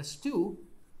of S2,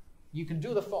 you can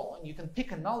do the following. You can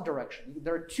pick a null direction.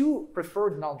 There are 2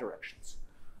 preferred null directions.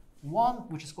 One,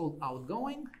 which is called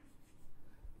outgoing.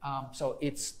 So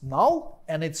it's null,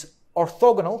 and it's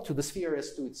orthogonal to the sphere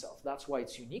S2 itself. That's why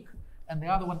it's unique. And the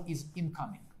other one is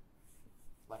incoming,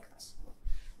 like this.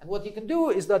 And what you can do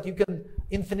is that you can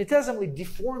infinitesimally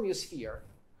deform your sphere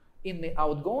in the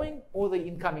outgoing or the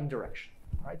incoming direction.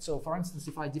 Right? So for instance,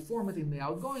 if I deform it in the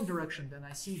outgoing direction, then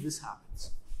I see this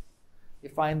happens.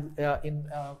 If I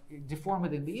deform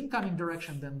it in the incoming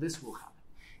direction, then this will happen.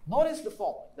 Notice the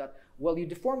following, that while you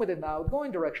deform it in the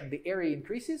outgoing direction, the area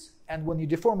increases, and when you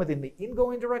deform it in the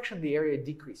ingoing direction, the area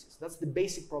decreases. That's the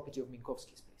basic property of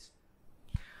Minkowski space.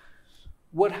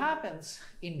 What happens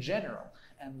in general,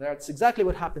 and that's exactly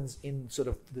what happens in sort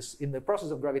of this, in the process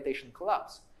of gravitational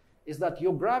collapse, is that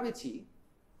your gravity,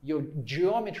 your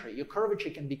geometry, your curvature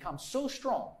can become so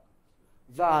strong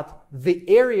that the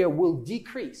area will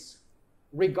decrease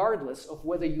regardless of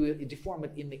whether you deform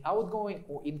it in the outgoing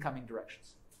or incoming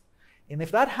directions. And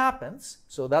if that happens,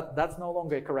 so that's no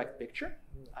longer a correct picture,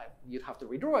 you'd have to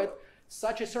redraw it,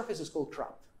 such a surface is called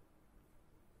trapped.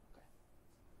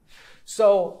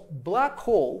 So black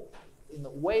hole,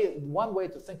 one way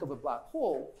to think of a black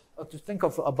hole, or to think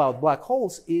about black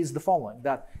holes is the following,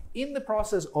 that in the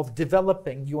process of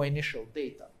developing your initial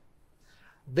data,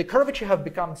 the curvature have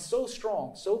become so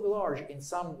strong, so large in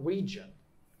some region,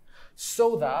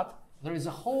 so that there is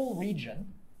a whole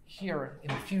region here in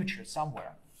the future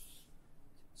somewhere,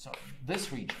 so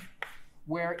this region,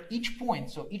 where each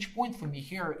point for me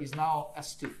here is now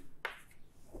S2.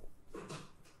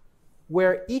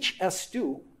 Where each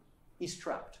S2 is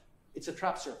trapped. It's a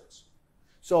trapped surface.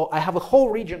 So I have a whole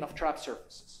region of trapped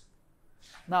surfaces.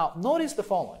 Now, notice the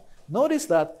following. Notice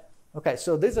that, okay,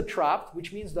 so these are trapped,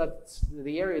 which means that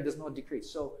the area does not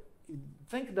decrease. So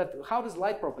think that, how does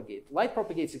light propagate? Light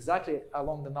propagates exactly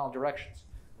along the null directions.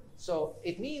 So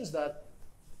it means that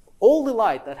all the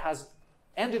light that has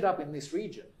ended up in this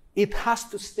region, it has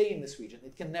to stay in this region.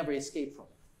 It can never escape from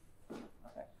it.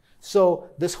 So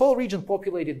this whole region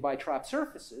populated by trapped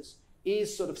surfaces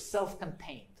is sort of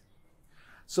self-contained.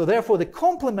 So therefore, the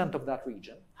complement of that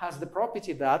region has the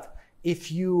property that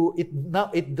if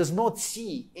it does not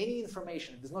see any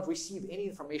information, it does not receive any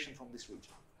information from this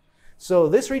region. So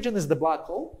this region is the black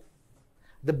hole.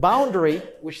 The boundary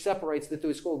which separates the two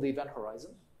is called the event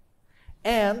horizon.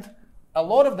 And a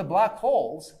lot of the black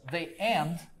holes, they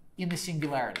end in the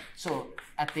singularity. So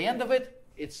at the end of it,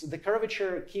 the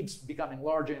curvature keeps becoming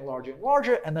larger and larger and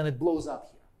larger, and then it blows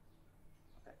up here.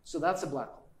 Okay. So that's a black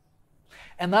hole.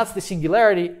 And that's the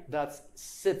singularity that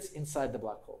sits inside the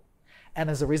black hole. And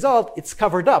as a result, it's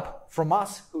covered up from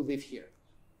us who live here.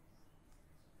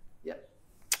 Yeah.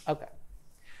 Okay.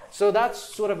 So that's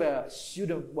sort of a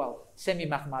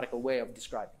semi-mathematical way of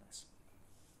describing this.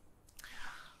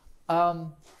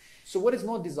 So what is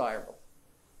not desirable?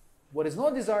 What is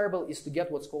not desirable is to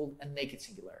get what's called a naked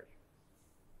singularity.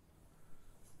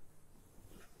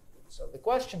 So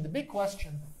the big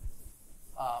question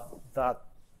that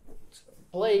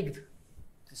plagued,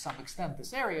 to some extent,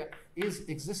 this area is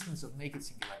existence of naked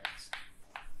singularities.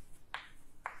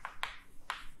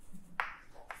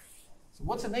 So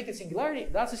what's a naked singularity?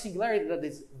 That's a singularity that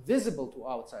is visible to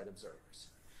outside observers.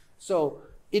 So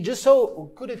it just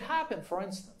so could it happen, for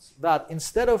instance, that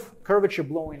instead of curvature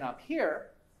blowing up here,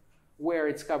 where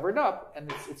it's covered up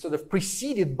and it's sort of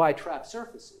preceded by trap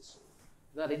surfaces,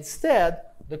 that instead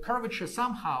the curvature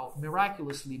somehow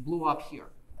miraculously blew up here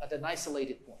at an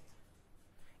isolated point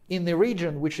in the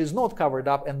region which is not covered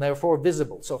up and therefore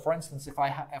visible. So for instance, if I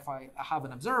have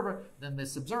an observer, then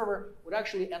this observer would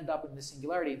actually end up in the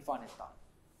singularity in finite time.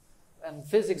 And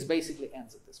physics basically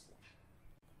ends at this point.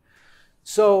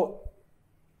 So,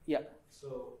 yeah.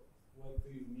 So what do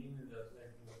you mean is that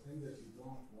like the thing that you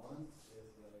don't want is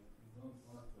like you don't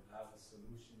want to have a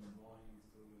solution going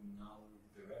through null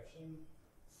direction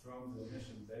from the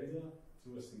emission data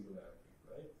to a singularity,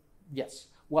 right? Yes.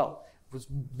 Well,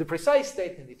 the precise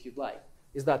statement, if you'd like,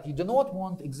 is that you do not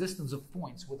want existence of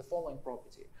points with the following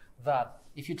property, that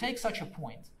if you take such a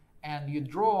point and you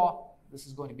draw, this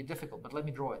is going to be difficult, but let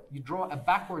me draw it. You draw a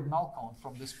backward null cone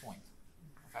from this point,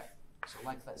 okay? So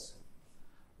like this.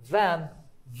 Then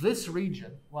this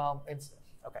region, well, it's,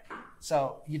 okay.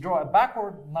 So you draw a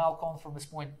backward null cone from this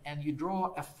point and you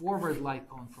draw a forward light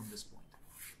cone from this point,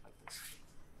 like this.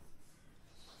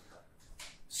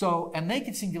 So a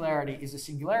naked singularity is a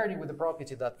singularity with the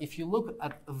property that if you look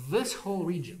at this whole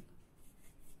region,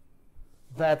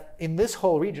 that in this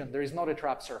whole region there is not a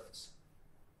trap surface.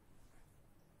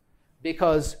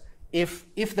 Because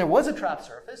if there was a trap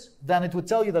surface, then it would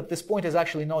tell you that this point is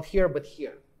actually not here but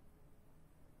here.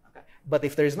 Okay? But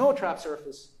if there is no trap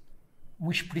surface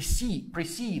which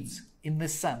precedes in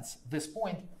this sense this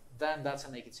point, then that's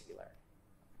a naked singularity.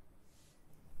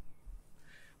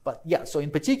 But yeah, so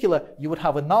in particular, you would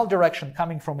have a null direction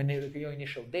coming from your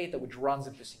initial data, which runs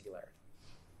into singularity.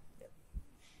 Yeah.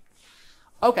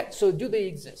 Okay, so do they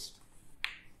exist?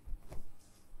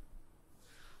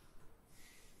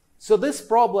 So this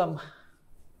problem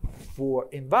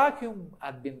in vacuum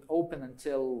had been open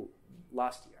until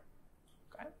last year.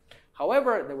 Okay?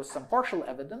 However, there was some partial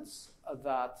evidence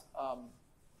that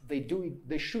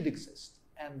they should exist.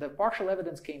 And the partial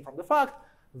evidence came from the fact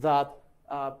that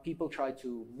people tried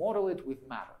to model it with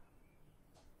matter.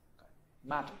 Okay.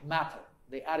 Matter.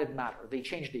 They added matter. They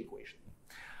changed the equation.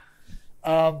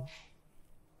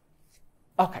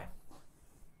 Okay.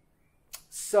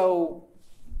 So,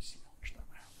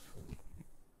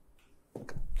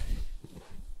 okay.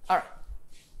 All right.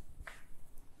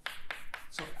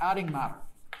 So adding matter.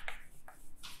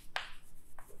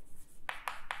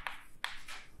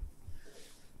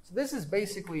 So this is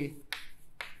basically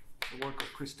the work of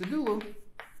Christodoulou.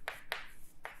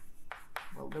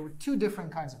 Well, there were two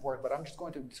different kinds of work, but I'm just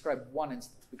going to describe one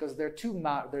instance because there are two.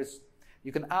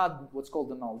 You can add what's called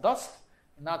the null dust.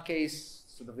 In that case,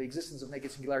 sort of the existence of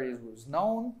naked singularities was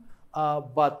known,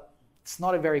 but it's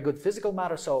not a very good physical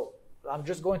matter. So I'm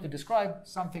just going to describe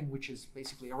something which is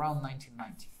basically around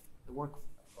 1990, the work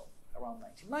around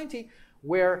 1990,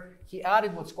 where he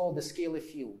added what's called the scalar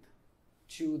field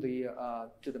to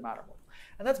the matter model.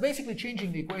 And that's basically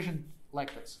changing the equation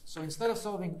like this. So instead of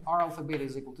solving R alpha beta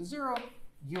is equal to 0,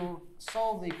 you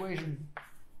solve the equation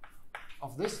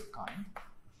of this kind.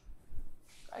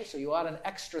 Okay, so you add an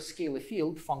extra scalar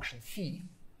field, function phi,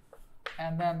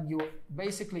 and then you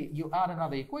add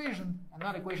another equation, and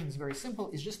that equation is very simple.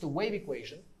 It's just a wave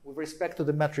equation with respect to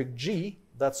the metric g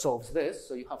that solves this.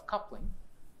 So you have coupling.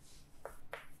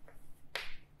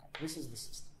 Okay, this is the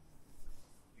system.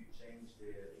 You change the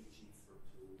Ag to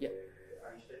Yeah. the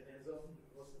Einstein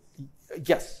tensor?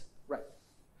 Yes, right.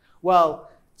 Well,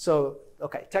 so,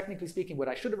 okay, technically speaking, what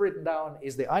I should have written down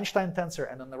is the Einstein tensor,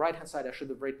 and on the right-hand side, I should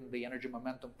have written the energy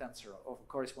momentum tensor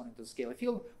corresponding to the scalar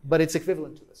field, but it's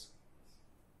equivalent to this.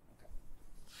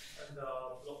 And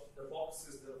the box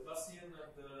is the Laplacian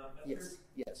of the method?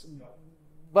 Yes.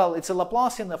 Well, it's a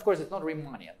Laplacian. Of course, it's not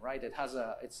Riemannian, right? It has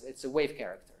it's a wave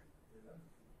character,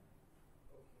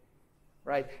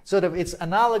 right? Sort of, it's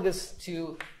analogous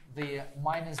to the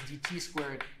minus dt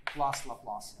squared plus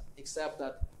Laplacian, except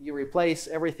that you replace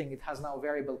everything. It has now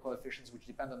variable coefficients which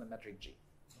depend on the metric g.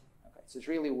 Okay, so it's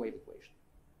really a wave equation.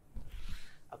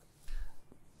 Okay.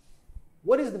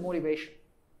 What is the motivation?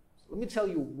 Let me tell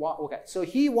you what. Okay, so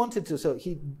he wanted to. So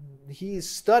he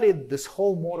studied this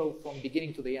whole model from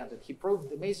beginning to the end, and he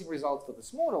proved amazing results for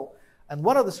this model. And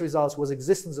one of these results was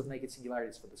existence of naked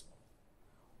singularities for this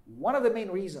model. One of the main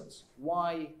reasons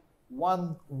why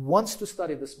one wants to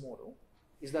study this model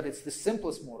is that it's the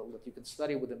simplest model that you can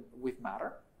study with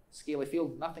matter. Scalar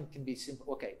field, nothing can be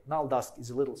simple. Okay, null dust is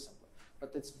a little simpler,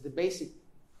 but it's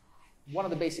one of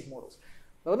the basic models.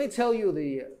 But let me tell you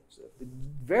the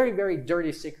very, very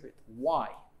dirty secret why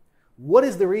What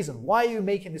is the reason? Why are you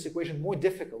making this equation more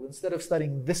difficult instead of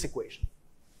studying this equation?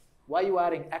 Why are you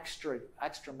adding extra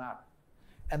matter?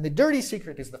 And the dirty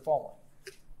secret is the following: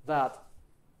 that,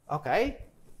 okay,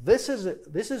 this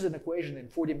is an equation in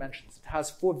 4 dimensions. It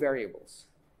has 4 variables.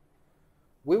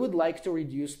 We would like to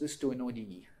reduce this to an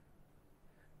ODE.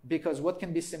 Because what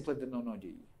can be simpler than an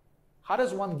ODE? How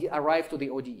does one arrive to the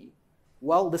ODE?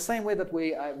 Well, the same way that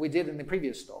we did in the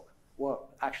previous talk. Well,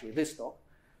 actually, this talk.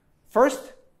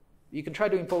 First, you can try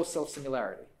to impose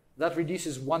self-similarity. That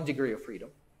reduces 1 degree of freedom.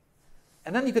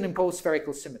 And then you can impose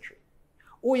spherical symmetry.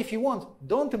 Or if you want,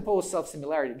 don't impose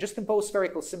self-similarity, just impose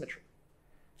spherical symmetry.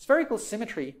 Spherical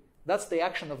symmetry, that's the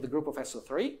action of the group of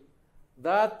SO3.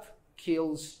 That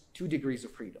kills 2 degrees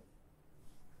of freedom.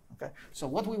 Okay? So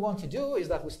what we want to do is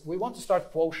that we want to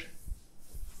start quotient.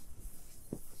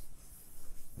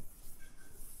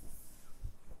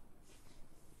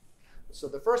 So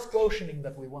the first quotienting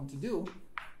that we want to do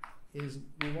is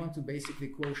we want to basically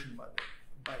quotient by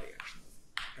the action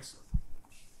of SO3.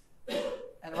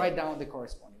 And write down the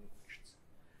corresponding equations.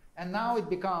 And now it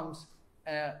becomes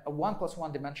a 1 +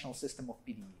 1 dimensional system of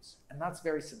PDEs. And that's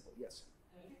very simple, yes?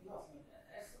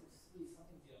 SO3 is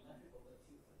something geometrical, but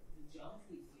the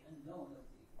geometry is the unknown of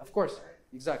the. Of course,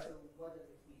 exactly. So what does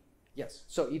it mean? Yes.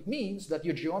 So it means that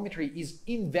your geometry is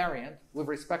invariant with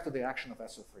respect to the action of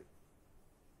SO3.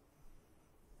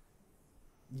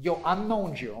 Your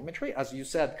unknown geometry, as you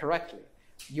said correctly,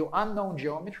 your unknown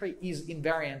geometry is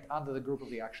invariant under the group of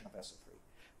the action of SO3,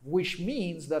 which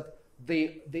means that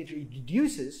it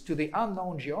reduces to the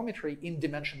unknown geometry in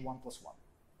dimension 1 + 1.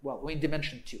 Well, in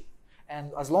dimension 2.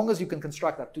 And as long as you can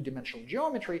construct that 2-dimensional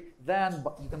geometry, then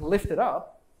you can lift it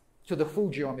up to the full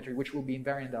geometry, which will be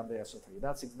invariant under SO3.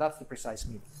 That's the precise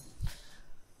meaning.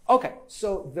 Okay,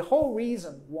 so the whole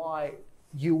reason why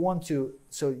you want to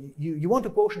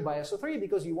quotient by SO3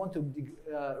 because you want to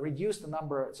reduce the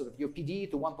number, sort of your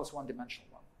PDE to 1 + 1 dimensional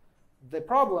one. The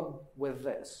problem with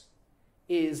this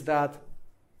is that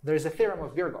there is a theorem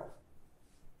of Virgoff,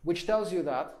 which tells you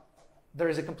that there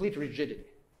is a complete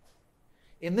rigidity.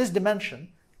 In this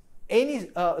dimension,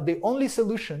 the only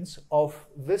solutions of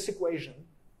this equation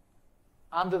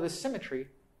under this symmetry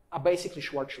are basically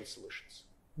Schwarzschild solutions.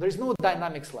 There is no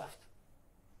dynamics left.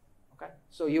 Okay?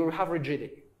 So you have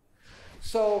rigidity.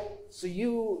 So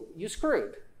you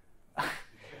screwed.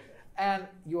 And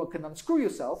you can unscrew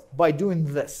yourself by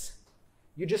doing this.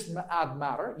 You just add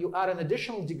matter, you add an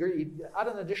additional degree, add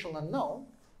an additional unknown,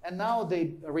 and now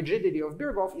the rigidity of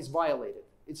Virgoff is violated.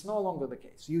 It's no longer the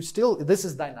case. This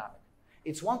is dynamic.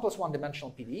 It's 1 + 1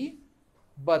 dimensional PDE,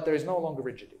 but there is no longer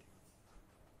rigidity.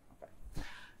 Okay.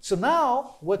 So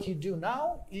now, what you do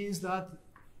now is that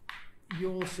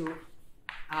you also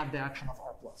add the action of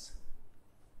R+.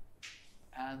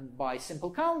 And by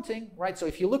simple counting, right, so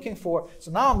if you're looking for,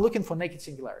 so now I'm looking for naked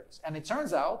singularities. And it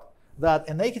turns out that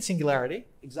a naked singularity,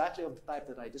 exactly of the type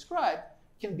that I described,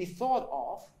 can be thought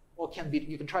of, or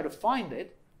you can try to find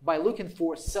it by looking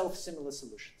for self-similar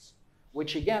solutions,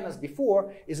 which again, as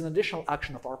before, is an additional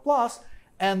action of R+.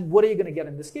 And what are you going to get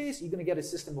in this case? You're going to get a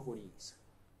system of ODEs.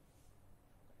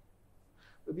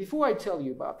 But before I tell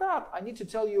you about that, I need to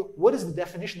tell you what is the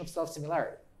definition of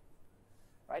self-similarity,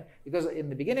 right? Because in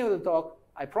the beginning of the talk,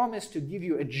 I promised to give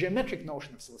you a geometric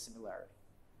notion of self-similarity.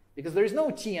 Because there is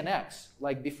no T and X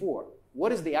like before.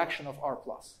 What is the action of R+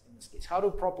 in this case? How to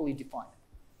properly define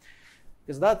it?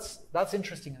 Because that's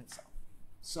interesting in itself.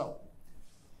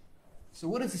 So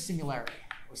what is a similarity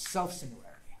or self-similarity?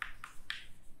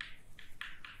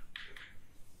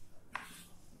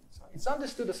 So it's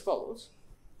understood as follows.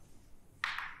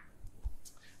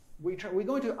 We're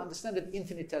going to understand it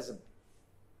infinitesimally.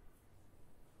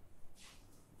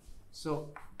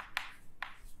 So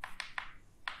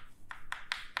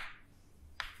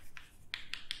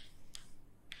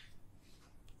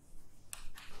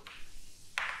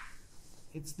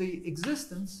it's the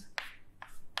existence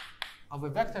of a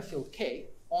vector field K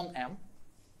on M.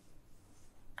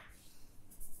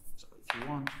 So if you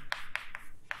want,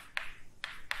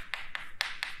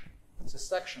 it's a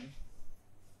section.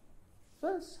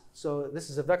 So this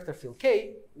is a vector field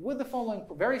K with the following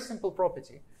very simple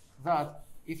property that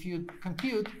if you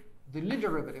compute the Lie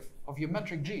derivative of your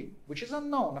metric G, which is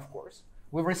unknown, of course,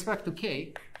 with respect to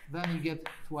K, then you get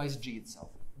twice G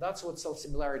itself. That's what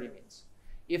self-similarity means.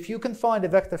 If you can find a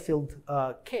vector field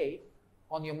K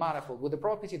on your manifold with the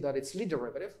property that its Lie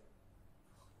derivative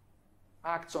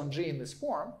acts on G in this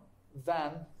form,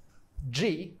 then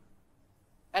G,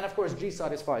 and of course G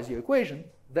satisfies your equation,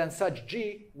 then such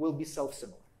G will be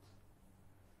self-similar.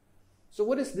 So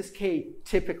what is this K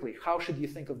typically? How should you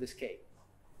think of this K?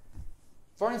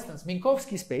 For instance,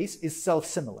 Minkowski space is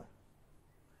self-similar.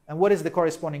 And what is the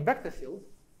corresponding vector field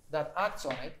that acts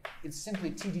on it? It's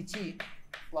simply t dt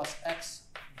plus x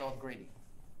dot gradient.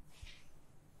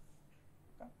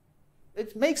 Okay.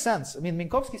 It makes sense. I mean,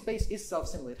 Minkowski space is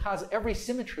self-similar. It has every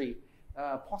symmetry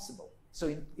possible.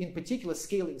 So in particular,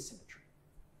 scaling symmetry.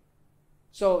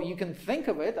 So you can think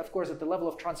of it, of course, at the level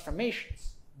of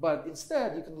transformations, but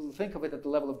instead you can think of it at the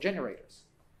level of generators.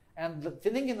 And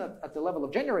thinking at the level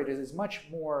of generators is much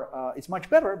more, it's much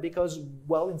better because,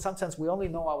 well, in some sense, we only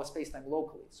know our spacetime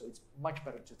locally, so it's much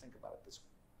better to think about it this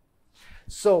way.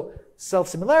 So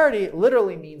self-similarity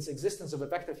literally means existence of a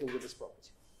vector field with this property.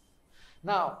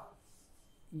 Now,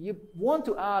 you want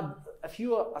to add a few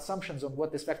assumptions on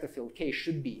what this vector field K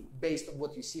should be based on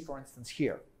what you see, for instance,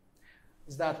 here.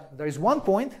 Is that there is one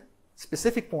point,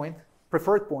 specific point,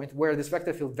 preferred point, where this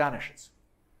vector field vanishes.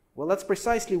 Well, that's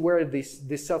precisely where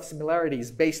this self-similarity is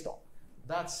based on.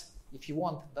 That's, if you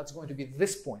want, that's going to be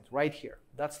this point right here.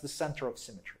 That's the center of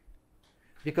symmetry.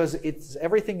 Because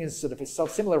everything is sort of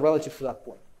self-similar relative to that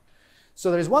point.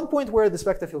 So there's one point where this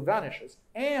vector field vanishes.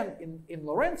 And in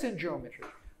Lorentzian geometry,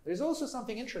 there's also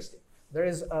something interesting. There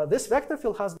is, this vector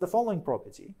field has the following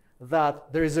property,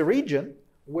 that there is a region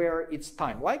where it's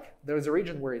time-like, there is a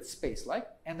region where it's space-like,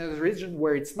 and there's a region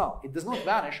where it's null. It does not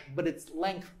vanish, but its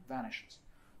length vanishes.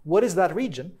 What is that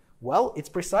region? Well, it's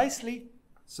precisely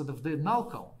sort of the null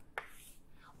cone.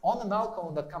 On the null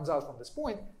cone that comes out from this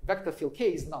point, vector field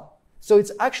K is null. So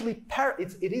it's actually,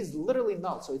 it is literally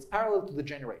null, so it's parallel to the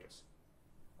generators.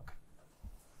 Okay.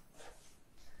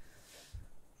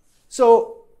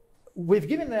 So we've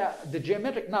given the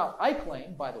geometric, now I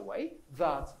claim, by the way,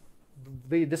 that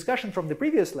the discussion from the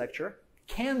previous lecture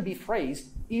can be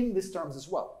phrased in these terms as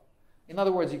well. In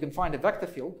other words, you can find a vector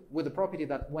field with the property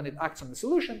that when it acts on the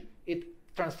solution, it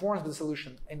transforms the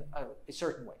solution in a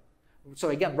certain way. So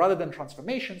again, rather than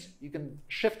transformations, you can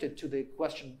shift it to the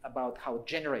question about how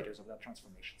generators of that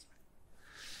transformations.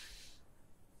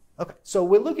 Okay, so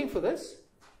we're looking for this,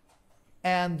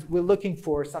 and we're looking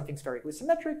for something spherically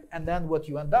symmetric, and then what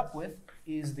you end up with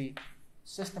is the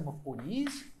system of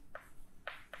ODEs.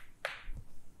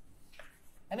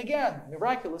 And again,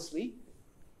 miraculously,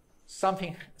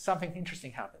 something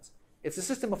interesting happens. It's a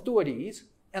system of two ODEs,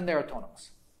 and they're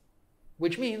autonomous,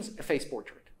 which means a phase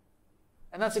portrait.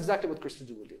 And that's exactly what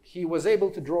Christodoulou did. He was able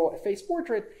to draw a phase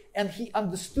portrait, and he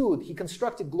understood, he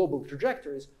constructed global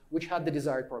trajectories which had the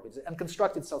desired properties, and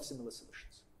constructed self-similar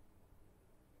solutions.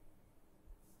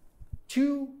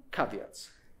 Two caveats.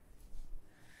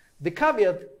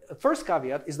 The first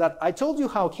caveat is that I told you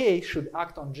how K should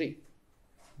act on G.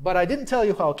 But I didn't tell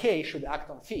you how K should act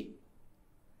on phi.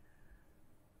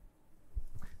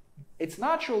 It's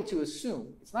natural to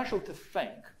assume, it's natural to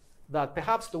think that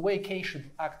perhaps the way K should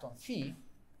act on phi,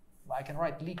 I can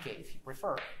write Li K if you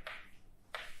prefer,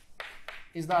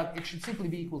 is that it should simply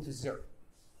be equal to 0.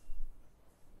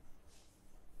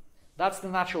 That's the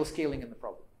natural scaling in the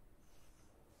problem.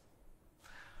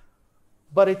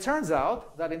 But it turns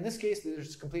out that in this case,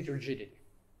 there's complete rigidity.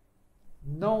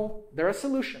 No, there are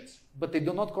solutions, but they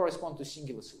do not correspond to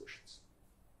singular solutions.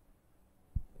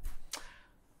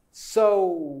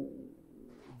 So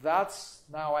that's,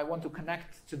 now I want to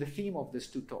connect to the theme of these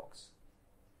two talks.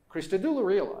 Christodoulou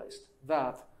realized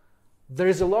that there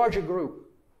is a larger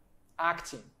group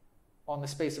acting on the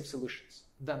space of solutions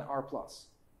than R+.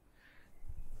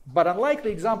 But unlike the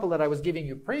example that I was giving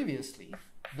you previously,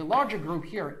 the larger group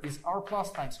here is R+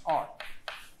 times R.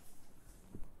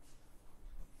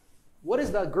 What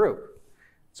is that group?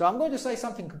 So I'm going to say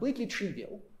something completely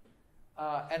trivial,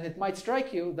 and it might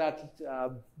strike you that,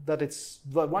 that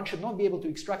one should not be able to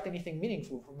extract anything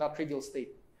meaningful from that trivial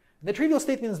statement. And the trivial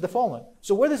statement is the following.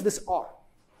 So what is this R?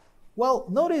 Well,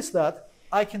 notice that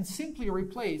I can simply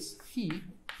replace phi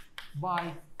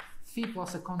by phi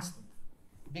plus a constant,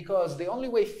 because the only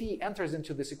way phi enters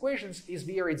into these equations is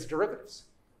via its derivatives.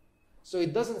 So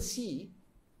it doesn't see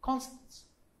constants.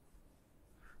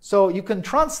 So you can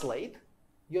translate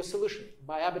your solution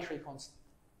by arbitrary constant.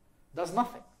 Does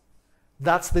nothing.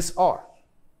 That's this R.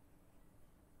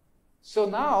 So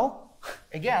now,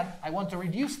 again, I want to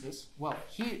reduce this. Well,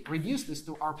 he reduced this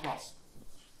to R+.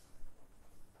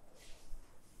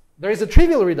 There is a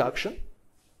trivial reduction,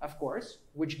 of course,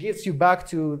 which gets you back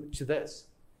to this.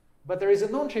 But there is a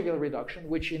non-trivial reduction,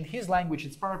 which in his language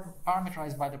is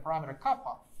parameterized by the parameter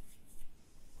kappa,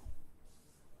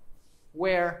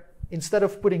 where instead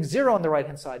of putting 0 on the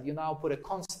right-hand side, you now put a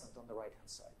constant on the right-hand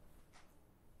side.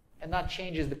 And that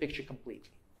changes the picture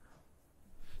completely.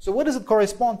 So what does it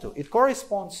correspond to? It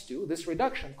corresponds to, this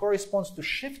reduction corresponds to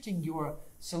shifting your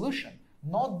solution,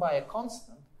 not by a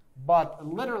constant, but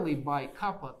literally by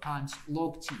kappa times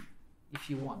log t, if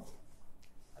you want.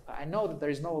 I know that there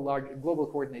is no large global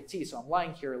coordinate t, so I'm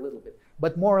lying here a little bit.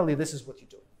 But morally, this is what you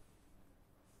do.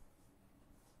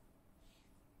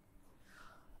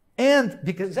 And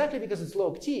exactly because it's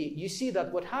log t, you see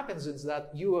that what happens is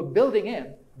that you are building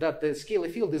in that the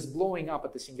scalar field is blowing up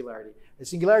at the singularity. The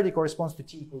singularity corresponds to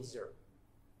t equals 0.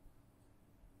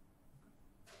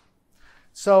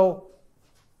 So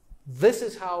this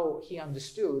is how he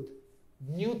understood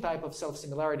new type of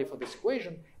self-singularity for this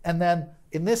equation. And then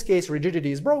in this case,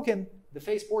 rigidity is broken. The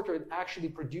phase portrait actually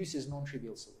produces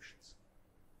non-trivial solutions,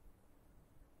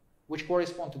 which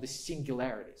correspond to the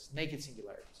singularities, naked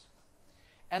singularities.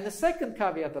 And the second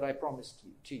caveat that I promised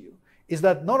to you is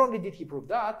that not only did he prove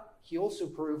that, he also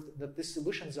proved that these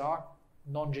solutions are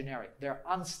non-generic. They're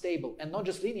unstable, and not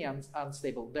just linearly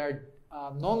unstable, they're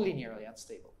non-linearly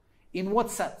unstable. In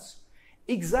what sense?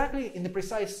 Exactly in the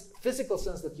precise physical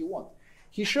sense that you want.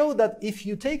 He showed that if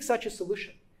you take such a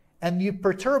solution and you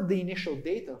perturb the initial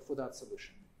data for that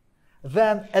solution,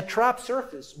 then a trap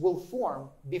surface will form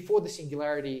before the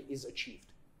singularity is achieved.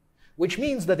 Which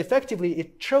means that effectively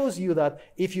it shows you that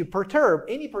if you perturb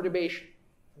any perturbation,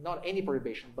 not any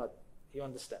perturbation, but you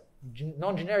understand,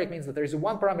 non-generic means that there is a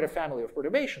one-parameter family of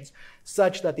perturbations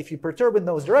such that if you perturb in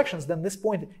those directions, then this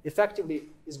point effectively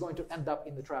is going to end up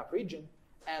in the trap region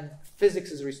and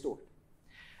physics is restored.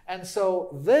 And so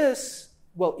this,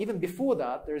 well, even before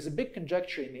that, there is a big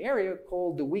conjecture in the area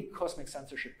called the weak cosmic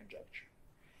censorship conjecture,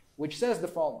 which says the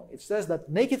following. It says that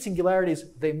naked singularities,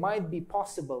 they might be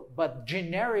possible, but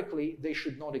generically they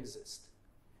should not exist.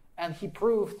 And he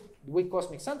proved weak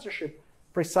cosmic censorship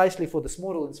precisely for this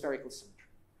model in spherical symmetry.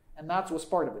 And that was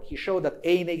part of it. He showed that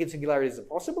A, naked singularities are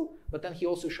possible, but then he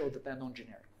also showed that they're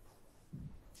non-generic.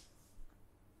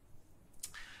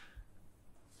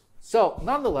 So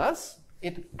nonetheless,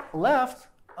 it left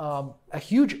a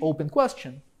huge open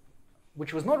question,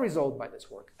 which was not resolved by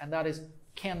this work, and that is,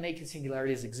 can naked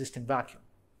singularities exist in vacuum?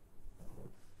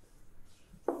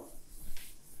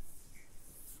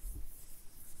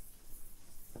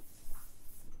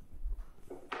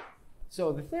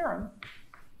 So the theorem,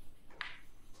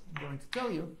 I'm going to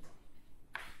tell you,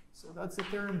 so that's the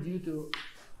theorem due to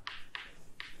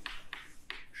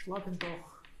Schlappentoch,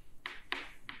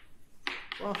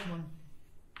 Hoffman,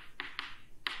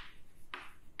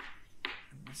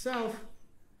 and myself.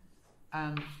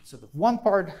 And so the one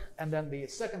part, and then the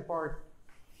second part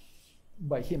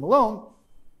by him alone,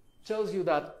 tells you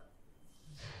that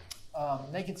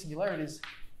naked singularities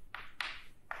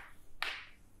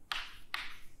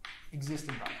exist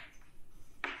in vacuum.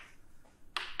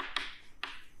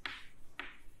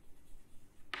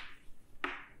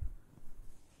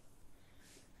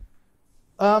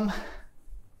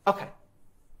 Okay.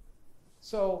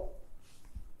 So,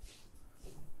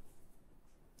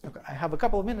 I have a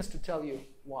couple of minutes to tell you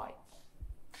why.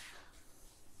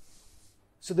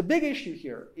 So the big issue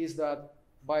here is that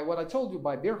by what I told you,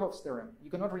 by Birchhoff's theorem, you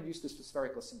cannot reduce this to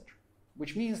spherical symmetry,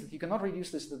 which means that you cannot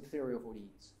reduce this to the theory of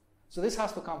ODEs. So this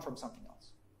has to come from something else,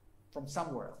 from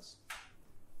somewhere else.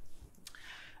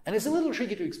 And it's a little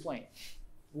tricky to explain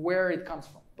where it comes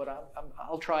from, but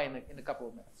I'll try in a couple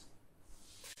of minutes.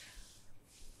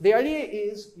 The idea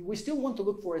is we still want to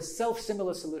look for a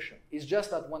self-similar solution. It's just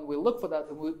that when we look for that,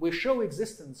 we show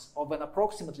existence of an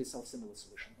approximately self-similar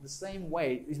solution in the same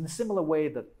way, in a similar way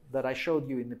that I showed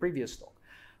you in the previous talk.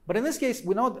 But in this case,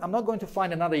 I'm not going to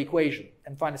find another equation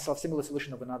and find a self-similar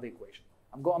solution of another equation.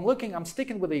 I'm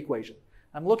sticking with the equation.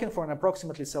 I'm looking for an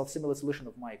approximately self-similar solution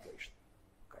of my equation.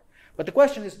 Okay. But the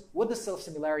question is, what does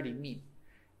self-similarity mean?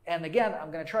 And again, I'm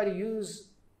going to try to use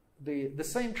the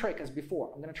same trick as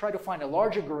before. I'm going to try to find a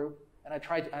larger group, and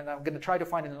I'm going to try to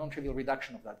find a non-trivial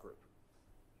reduction of that group.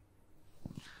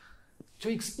 To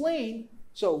explain,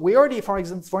 so we already, for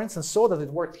instance, saw that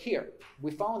it worked here. We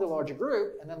found a larger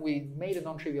group, and then we made a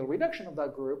non-trivial reduction of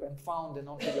that group and found a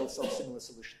non-trivial self-similar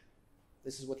solution.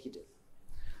 This is what he did.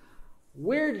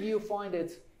 Where do you find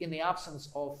it in the absence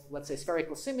of, let's say,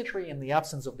 spherical symmetry, in the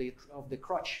absence of the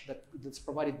crutch that's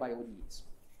provided by ODEs?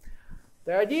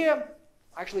 The idea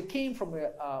actually came from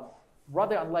a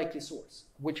rather unlikely source,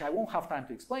 which I won't have time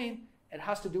to explain. It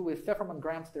has to do with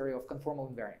Pfefferman-Graham's theory of conformal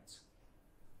invariance.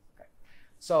 Okay.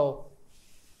 So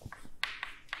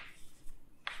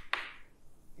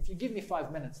if you give me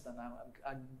 5 minutes, then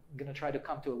I'm going to try to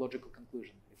come to a logical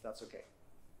conclusion, if that's okay.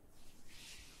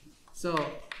 So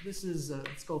this is,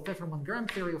 it's called Pfefferman-Graham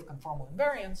theory of conformal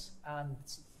invariance, and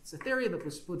it's a theory that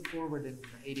was put forward in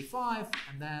 85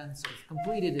 and then sort of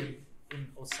completed in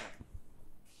 07.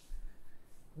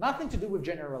 Nothing to do with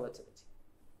general relativity.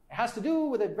 It has to do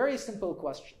with a very simple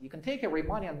question. You can take a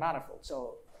Riemannian manifold.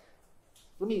 So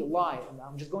let me lie, and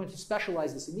I'm just going to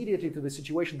specialize this immediately to the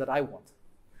situation that I want.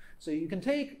 So you can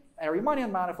take a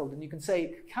Riemannian manifold and you can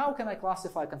say, how can I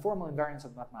classify conformal invariants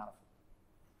of that manifold?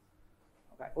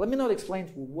 Okay, let me not explain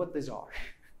what these are.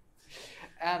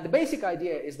 And the basic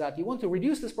idea is that you want to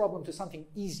reduce this problem to something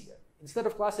easier. Instead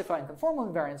of classifying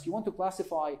conformal invariants, you want to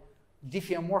classify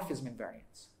diffeomorphism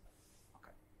invariants.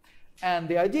 Okay. And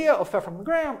the idea of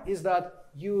Pfefferman-Graham is that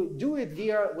you do it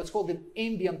via what's called an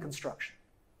ambient construction.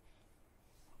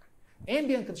 Okay.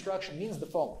 Ambient construction means the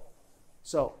following.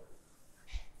 So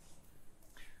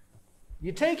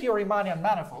you take your Riemannian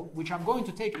manifold, which I'm going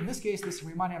to take, in this case, this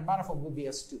Riemannian manifold will be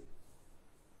S2.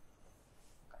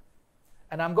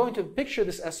 And I'm going to picture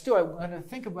this S2. I'm going to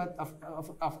think about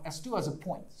of S2 as a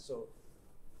point. So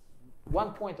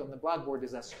one point on the blackboard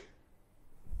is S2.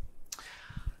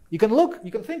 You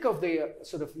can think of the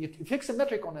sort of, you fix a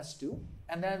metric on S2,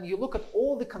 and then you look at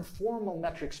all the conformal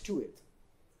metrics to it.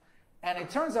 And it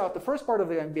turns out the first part of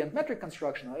the ambient metric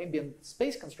construction, or ambient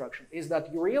space construction, is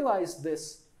that you realize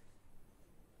this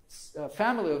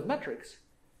family of metrics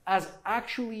as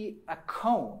actually a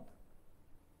cone.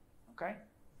 Okay?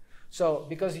 So,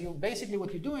 because you basically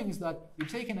what you're doing is that you're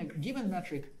taking a given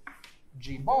metric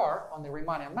G bar on the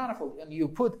Riemannian manifold and you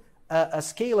put a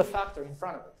scalar factor in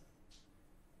front of it.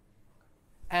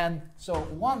 And so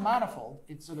one manifold,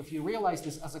 it's sort of, you realize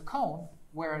this as a cone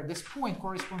where this point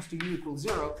corresponds to u equals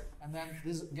 0, and then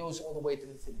this goes all the way to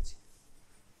infinity.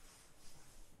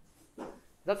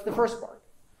 That's the first part.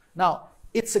 Now,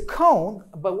 it's a cone,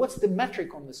 but what's the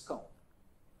metric on this cone?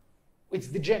 It's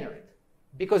degenerate.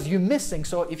 Because you're missing,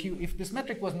 so if this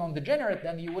metric was non-degenerate,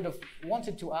 then you would have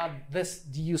wanted to add this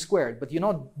du squared, but you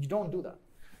don't do that.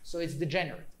 So it's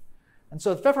degenerate. And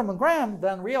so Pfefferman-Graham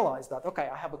then realized that, okay,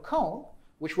 I have a cone,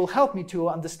 which will help me to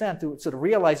understand, to sort of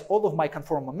realize all of my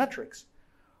conformal metrics,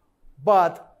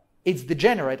 but it's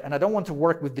degenerate, and I don't want to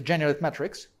work with degenerate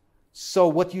metrics. So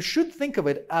what you should think of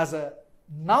it as a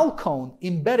null cone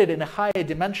embedded in a higher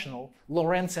dimensional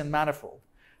Lorentzian manifold.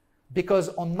 Because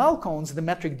on null cones, the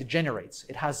metric degenerates.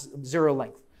 It has 0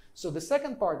 length. So the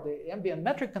second part, the ambient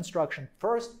metric construction,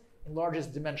 first enlarges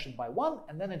dimension by 1,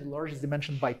 and then it enlarges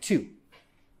dimension by 2.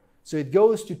 So it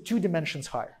goes to 2 dimensions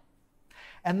higher.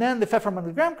 And then the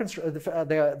Pfefferman-Graham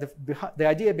the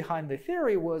idea behind the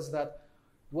theory was that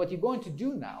what you're going to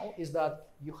do now is that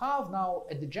you have now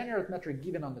a degenerate metric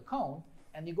given on the cone,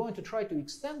 and you're going to try to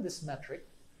extend this metric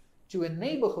to a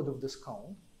neighborhood of this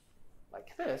cone, like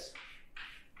this.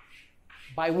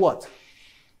 By what?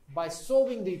 By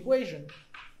solving the equation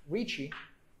Ricci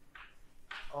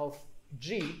of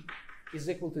G is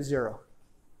equal to 0.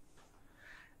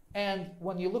 And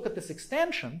when you look at this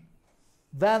extension,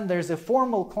 then there's a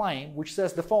formal claim which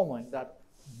says the following, that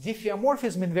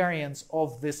diffeomorphism invariants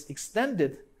of this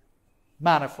extended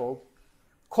manifold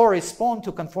correspond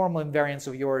to conformal invariants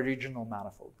of your original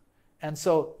manifold. And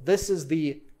so this is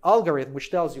the algorithm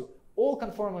which tells you all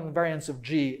conformal invariants of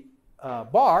G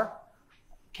bar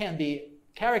can be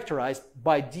characterized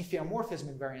by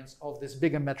diffeomorphism invariants of this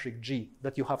bigger metric G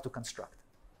that you have to construct.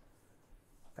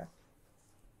 Okay.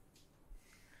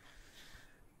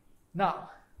 Now,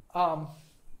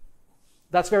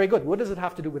 that's very good. What does it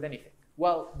have to do with anything?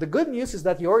 Well, the good news is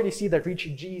that you already see that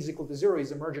Ricci G is equal to 0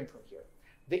 is emerging from here.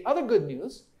 The other good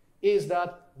news is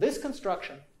that this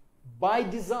construction, by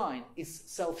design, is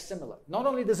self-similar. Not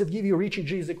only does it give you Ricci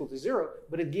G is equal to 0,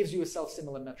 but it gives you a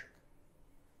self-similar metric.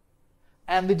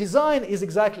 And the design is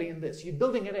exactly in this. You're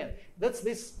building it in.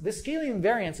 The scaling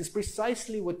invariance is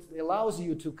precisely what allows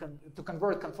you to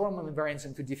convert conformal invariants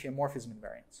into diffeomorphism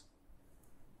invariants.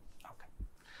 Okay.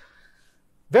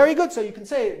 Very good. So you can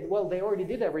say, well, they already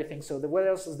did everything, so what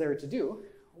else is there to do?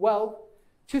 Well,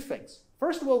 2 things.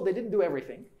 First of all, they didn't do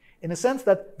everything in a sense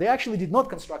that they actually did not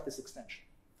construct this extension.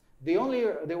 They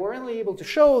were only able to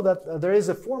show that there is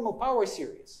a formal power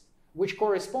series which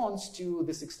corresponds to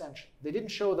this extension. They didn't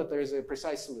show that there is a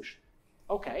precise solution.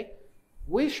 Okay,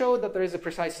 we showed that there is a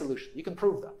precise solution. You can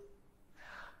prove that.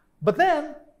 But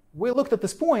then we looked at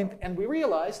this point and we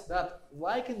realized that,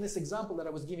 like in this example that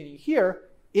I was giving you here,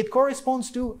 it corresponds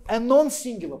to a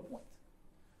non-singular point.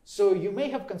 So you may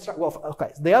have constructed, well,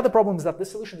 okay, the other problem is that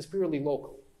this solution is purely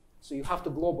local. So you have to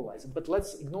globalize it, but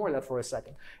let's ignore that for a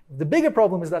second. The bigger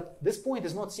problem is that this point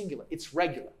is not singular, it's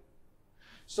regular.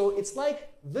 So it's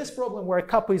like this problem where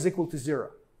kappa is equal to 0.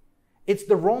 It's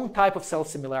the wrong type of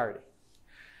self-similarity.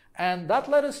 And that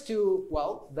led us to,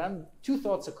 well, then 2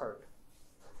 thoughts occurred.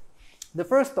 The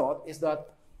first thought is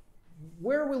that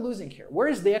where are we losing here? Where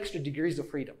is the extra degrees of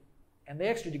freedom? And the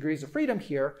extra degrees of freedom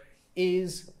here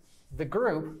is the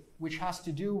group which has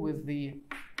to do with the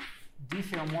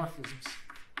diffeomorphisms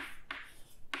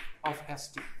of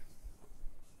ST.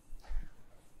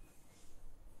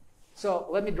 So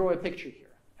let me draw a picture here.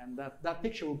 And that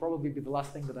picture will probably be the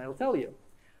last thing that I'll tell you.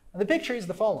 And the picture is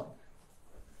the following.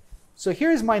 So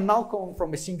here is my null cone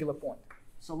from a singular point.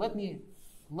 So let me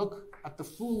look at the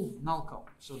full null cone.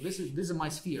 So these are my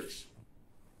spheres.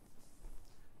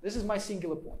 This is my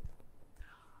singular point.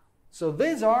 So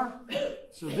these are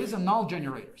null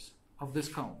generators of this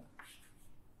cone.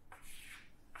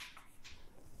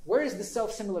 Where is the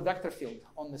self-similar vector field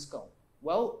on this cone?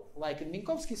 Well, like in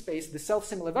Minkowski space, the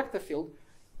self-similar vector field,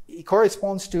 it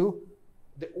corresponds to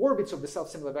the orbits of the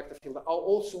self-similar vector field are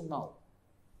also null.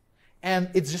 And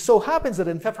it just so happens that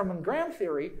in Pfefferman-Graham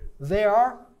theory,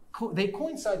 they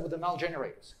coincide with the null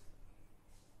generators.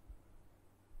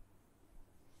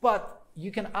 But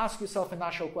you can ask yourself a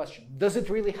natural question. Does it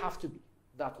really have to be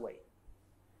that way?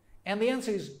 And the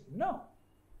answer is no,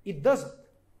 it doesn't.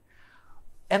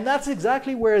 And that's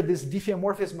exactly where this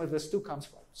diffeomorphism of S2 comes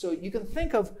from. So you can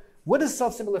think of, what does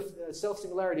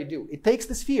self-similarity do? It takes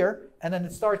the sphere, and then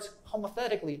it starts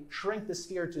homothetically shrink the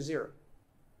sphere to 0.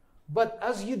 But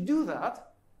as you do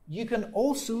that, you can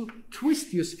also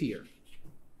twist your sphere.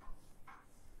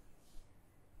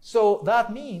 So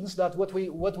that means that what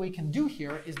we can do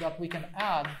here is that we can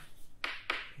add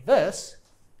this,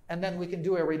 and then we can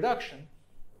do a reduction,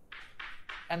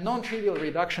 a non-trivial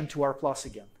reduction to R plus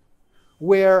again,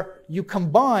 where you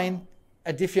combine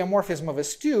a diffeomorphism of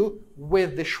S2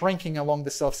 with the shrinking along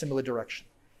the self-similar direction.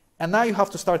 And now you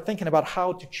have to start thinking about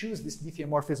how to choose this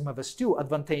diffeomorphism of S2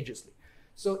 advantageously.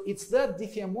 So it's that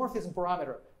diffeomorphism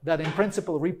parameter that in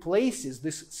principle replaces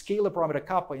this scalar parameter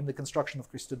kappa in the construction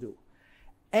of Christodoulou.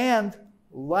 And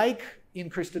like in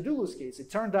Christodoulou's case,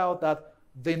 it turned out that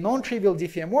the non-trivial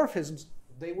diffeomorphisms,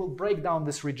 they will break down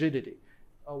this rigidity.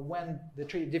 When the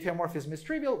diffeomorphism is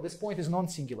trivial, this point is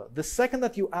non-singular. The second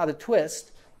that you add a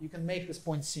twist, you can make this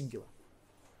point singular.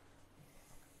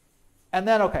 And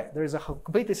then, okay, there is a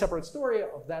completely separate story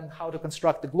of then how to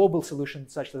construct the global solution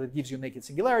such that it gives you naked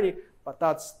singularity, but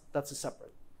that's a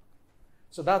separate.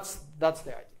 So that's the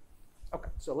idea. Okay,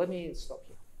 so let me stop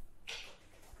here.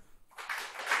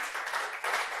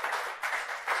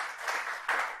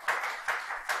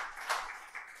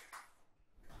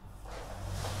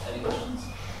 Any questions?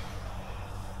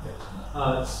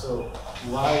 So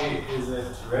why is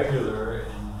it regular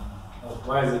and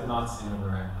why is it not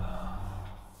singular?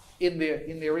 In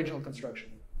the original construction.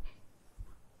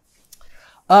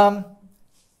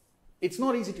 It's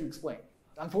not easy to explain,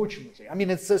 unfortunately. I mean,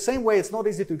 it's the same way it's not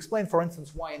easy to explain, for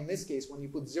instance, why in this case, when you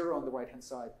put 0 on the right-hand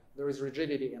side, there is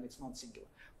rigidity and it's not singular.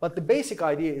 But the basic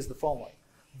idea is the following,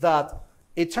 that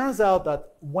it turns out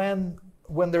that when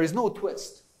there is no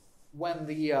twist, when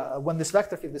this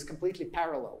vector field is completely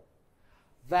parallel,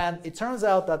 then it turns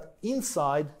out that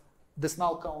inside this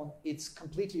null cone, it's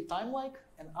completely time-like,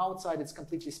 and outside it's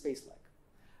completely space-like.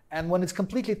 And when it's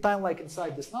completely time-like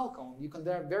inside this null cone, you can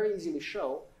there very easily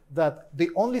show that the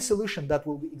only solution that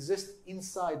will exist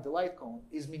inside the light cone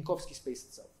is Minkowski space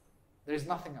itself. There is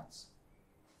nothing else.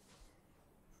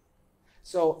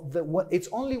 So it's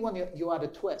only when you add a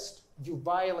twist, you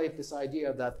violate this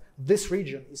idea that this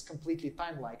region is completely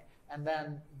time-like, and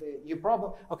then your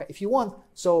problem, okay, if you want,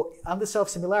 so under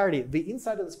self-similarity, the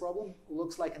inside of this problem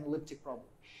looks like an elliptic problem.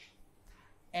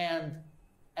 And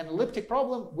an elliptic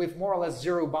problem with more or less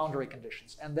 0 boundary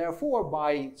conditions. And therefore,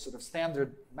 by sort of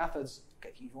standard methods, okay,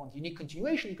 if you want unique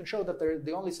continuation, you can show that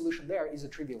the only solution there is a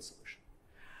trivial solution.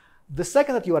 The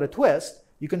second that you add a twist,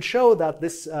 you can show that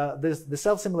the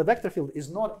self-similar vector field is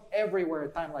not everywhere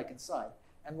time-like inside.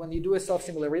 And when you do a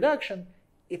self-similar reduction,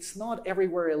 it's not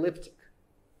everywhere elliptic.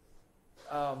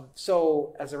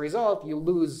 So as a result, you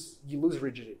lose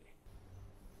rigidity.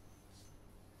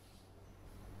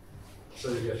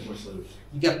 So you get more solutions.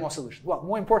 You get more solutions. Well,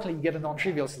 more importantly, you get a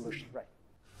non-trivial solution, right?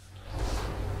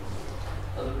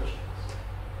 Other questions?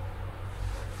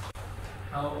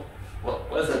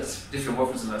 What is that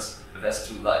diffeomorphism of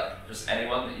S2 like? Just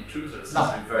anyone that you choose, or is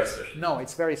it very special? No,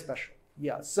 it's very special.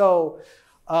 Yeah. So,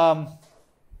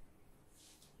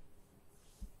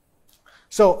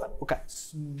 okay,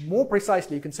 more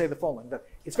precisely, you can say the following, that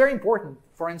it's very important,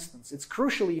 for instance, it's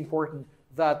crucially important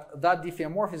that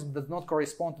diffeomorphism does not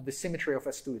correspond to the symmetry of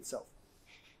S2 itself.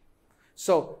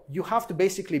 So you have to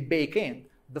basically bake in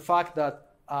the fact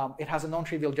that it has a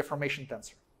non-trivial deformation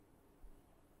tensor.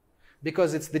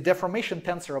 Because it's the deformation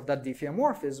tensor of that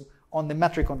diffeomorphism on the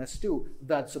metric on S2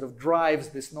 that sort of drives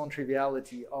this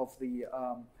non-triviality of the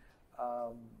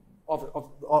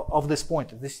of this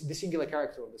point, the singular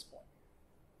character of this point.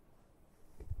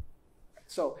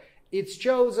 So It's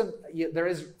chosen, there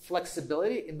is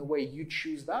flexibility in the way you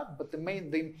choose that, but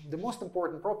the most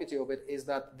important property of it is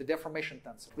that the deformation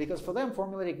tensor. Because for them,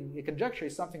 formulating a conjecture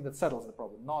is something that settles the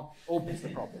problem, not opens the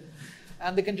problem.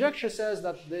 And the conjecture says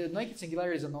that the naked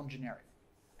singularities are non-generic.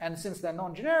 And since they're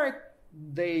non-generic,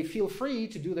 they feel free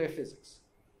to do their physics,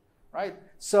 right?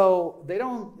 So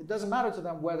it doesn't matter to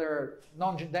them whether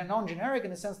they're non-generic in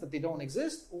the sense that they don't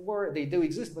exist, or they do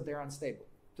exist, but they're unstable.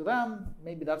 To them,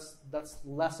 maybe that's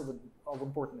less of an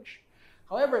important issue.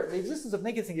 However, the existence of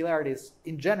naked singularities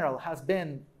in general has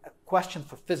been a question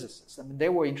for physicists. I mean, they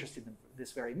were interested in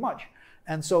this very much.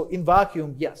 And so in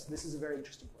vacuum, yes, this is a very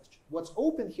interesting question. What's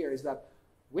open here is that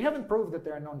we haven't proved that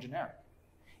they are non-generic.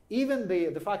 Even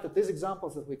the fact that these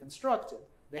examples that we constructed,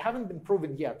 they haven't been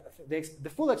proven yet. I think the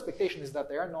full expectation is that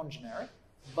they are non-generic,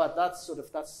 but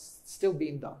that's still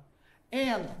being done.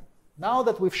 And now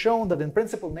that we've shown that in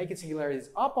principle naked singularities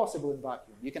are possible in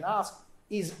vacuum, you can ask,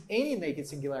 is any naked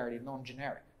singularity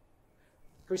non-generic?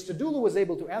 Christodoulou was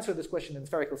able to answer this question in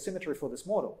spherical symmetry for this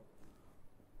model.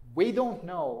 We don't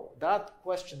know. That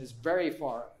question is very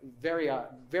far, very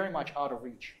much out of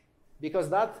reach. Because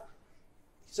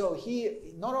so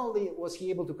he, not only was he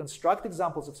able to construct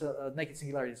examples of naked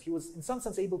singularities, he was in some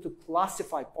sense able to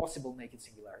classify possible naked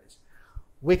singularities.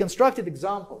 We constructed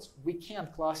examples. We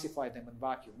can't classify them in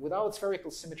vacuum. Without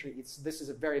spherical symmetry, this is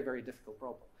a very, very difficult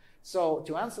problem. So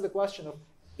to answer the question of,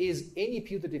 is any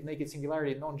putative naked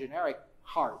singularity non-generic,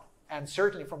 hard. And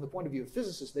certainly from the point of view of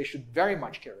physicists, they should very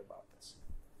much care about this.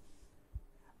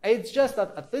 It's just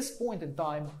that at this point in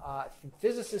time,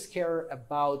 physicists care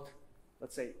about,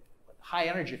 let's say, high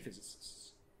energy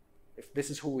physicists. If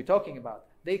this is who we're talking about,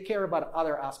 they care about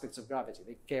other aspects of gravity.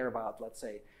 They care about, let's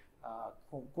say,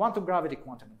 quantum gravity,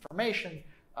 quantum information.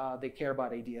 They care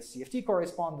about ADS-CFT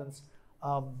correspondence.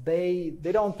 They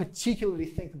don't particularly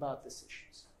think about these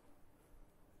issues.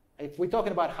 If we're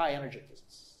talking about high energy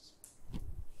physicists,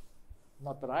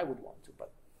 not that I would want to,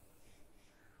 but.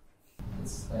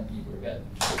 Thank you again.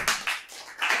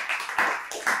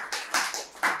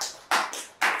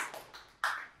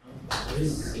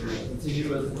 Please continue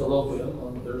with colloquium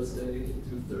on Thursday,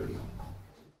 2:30.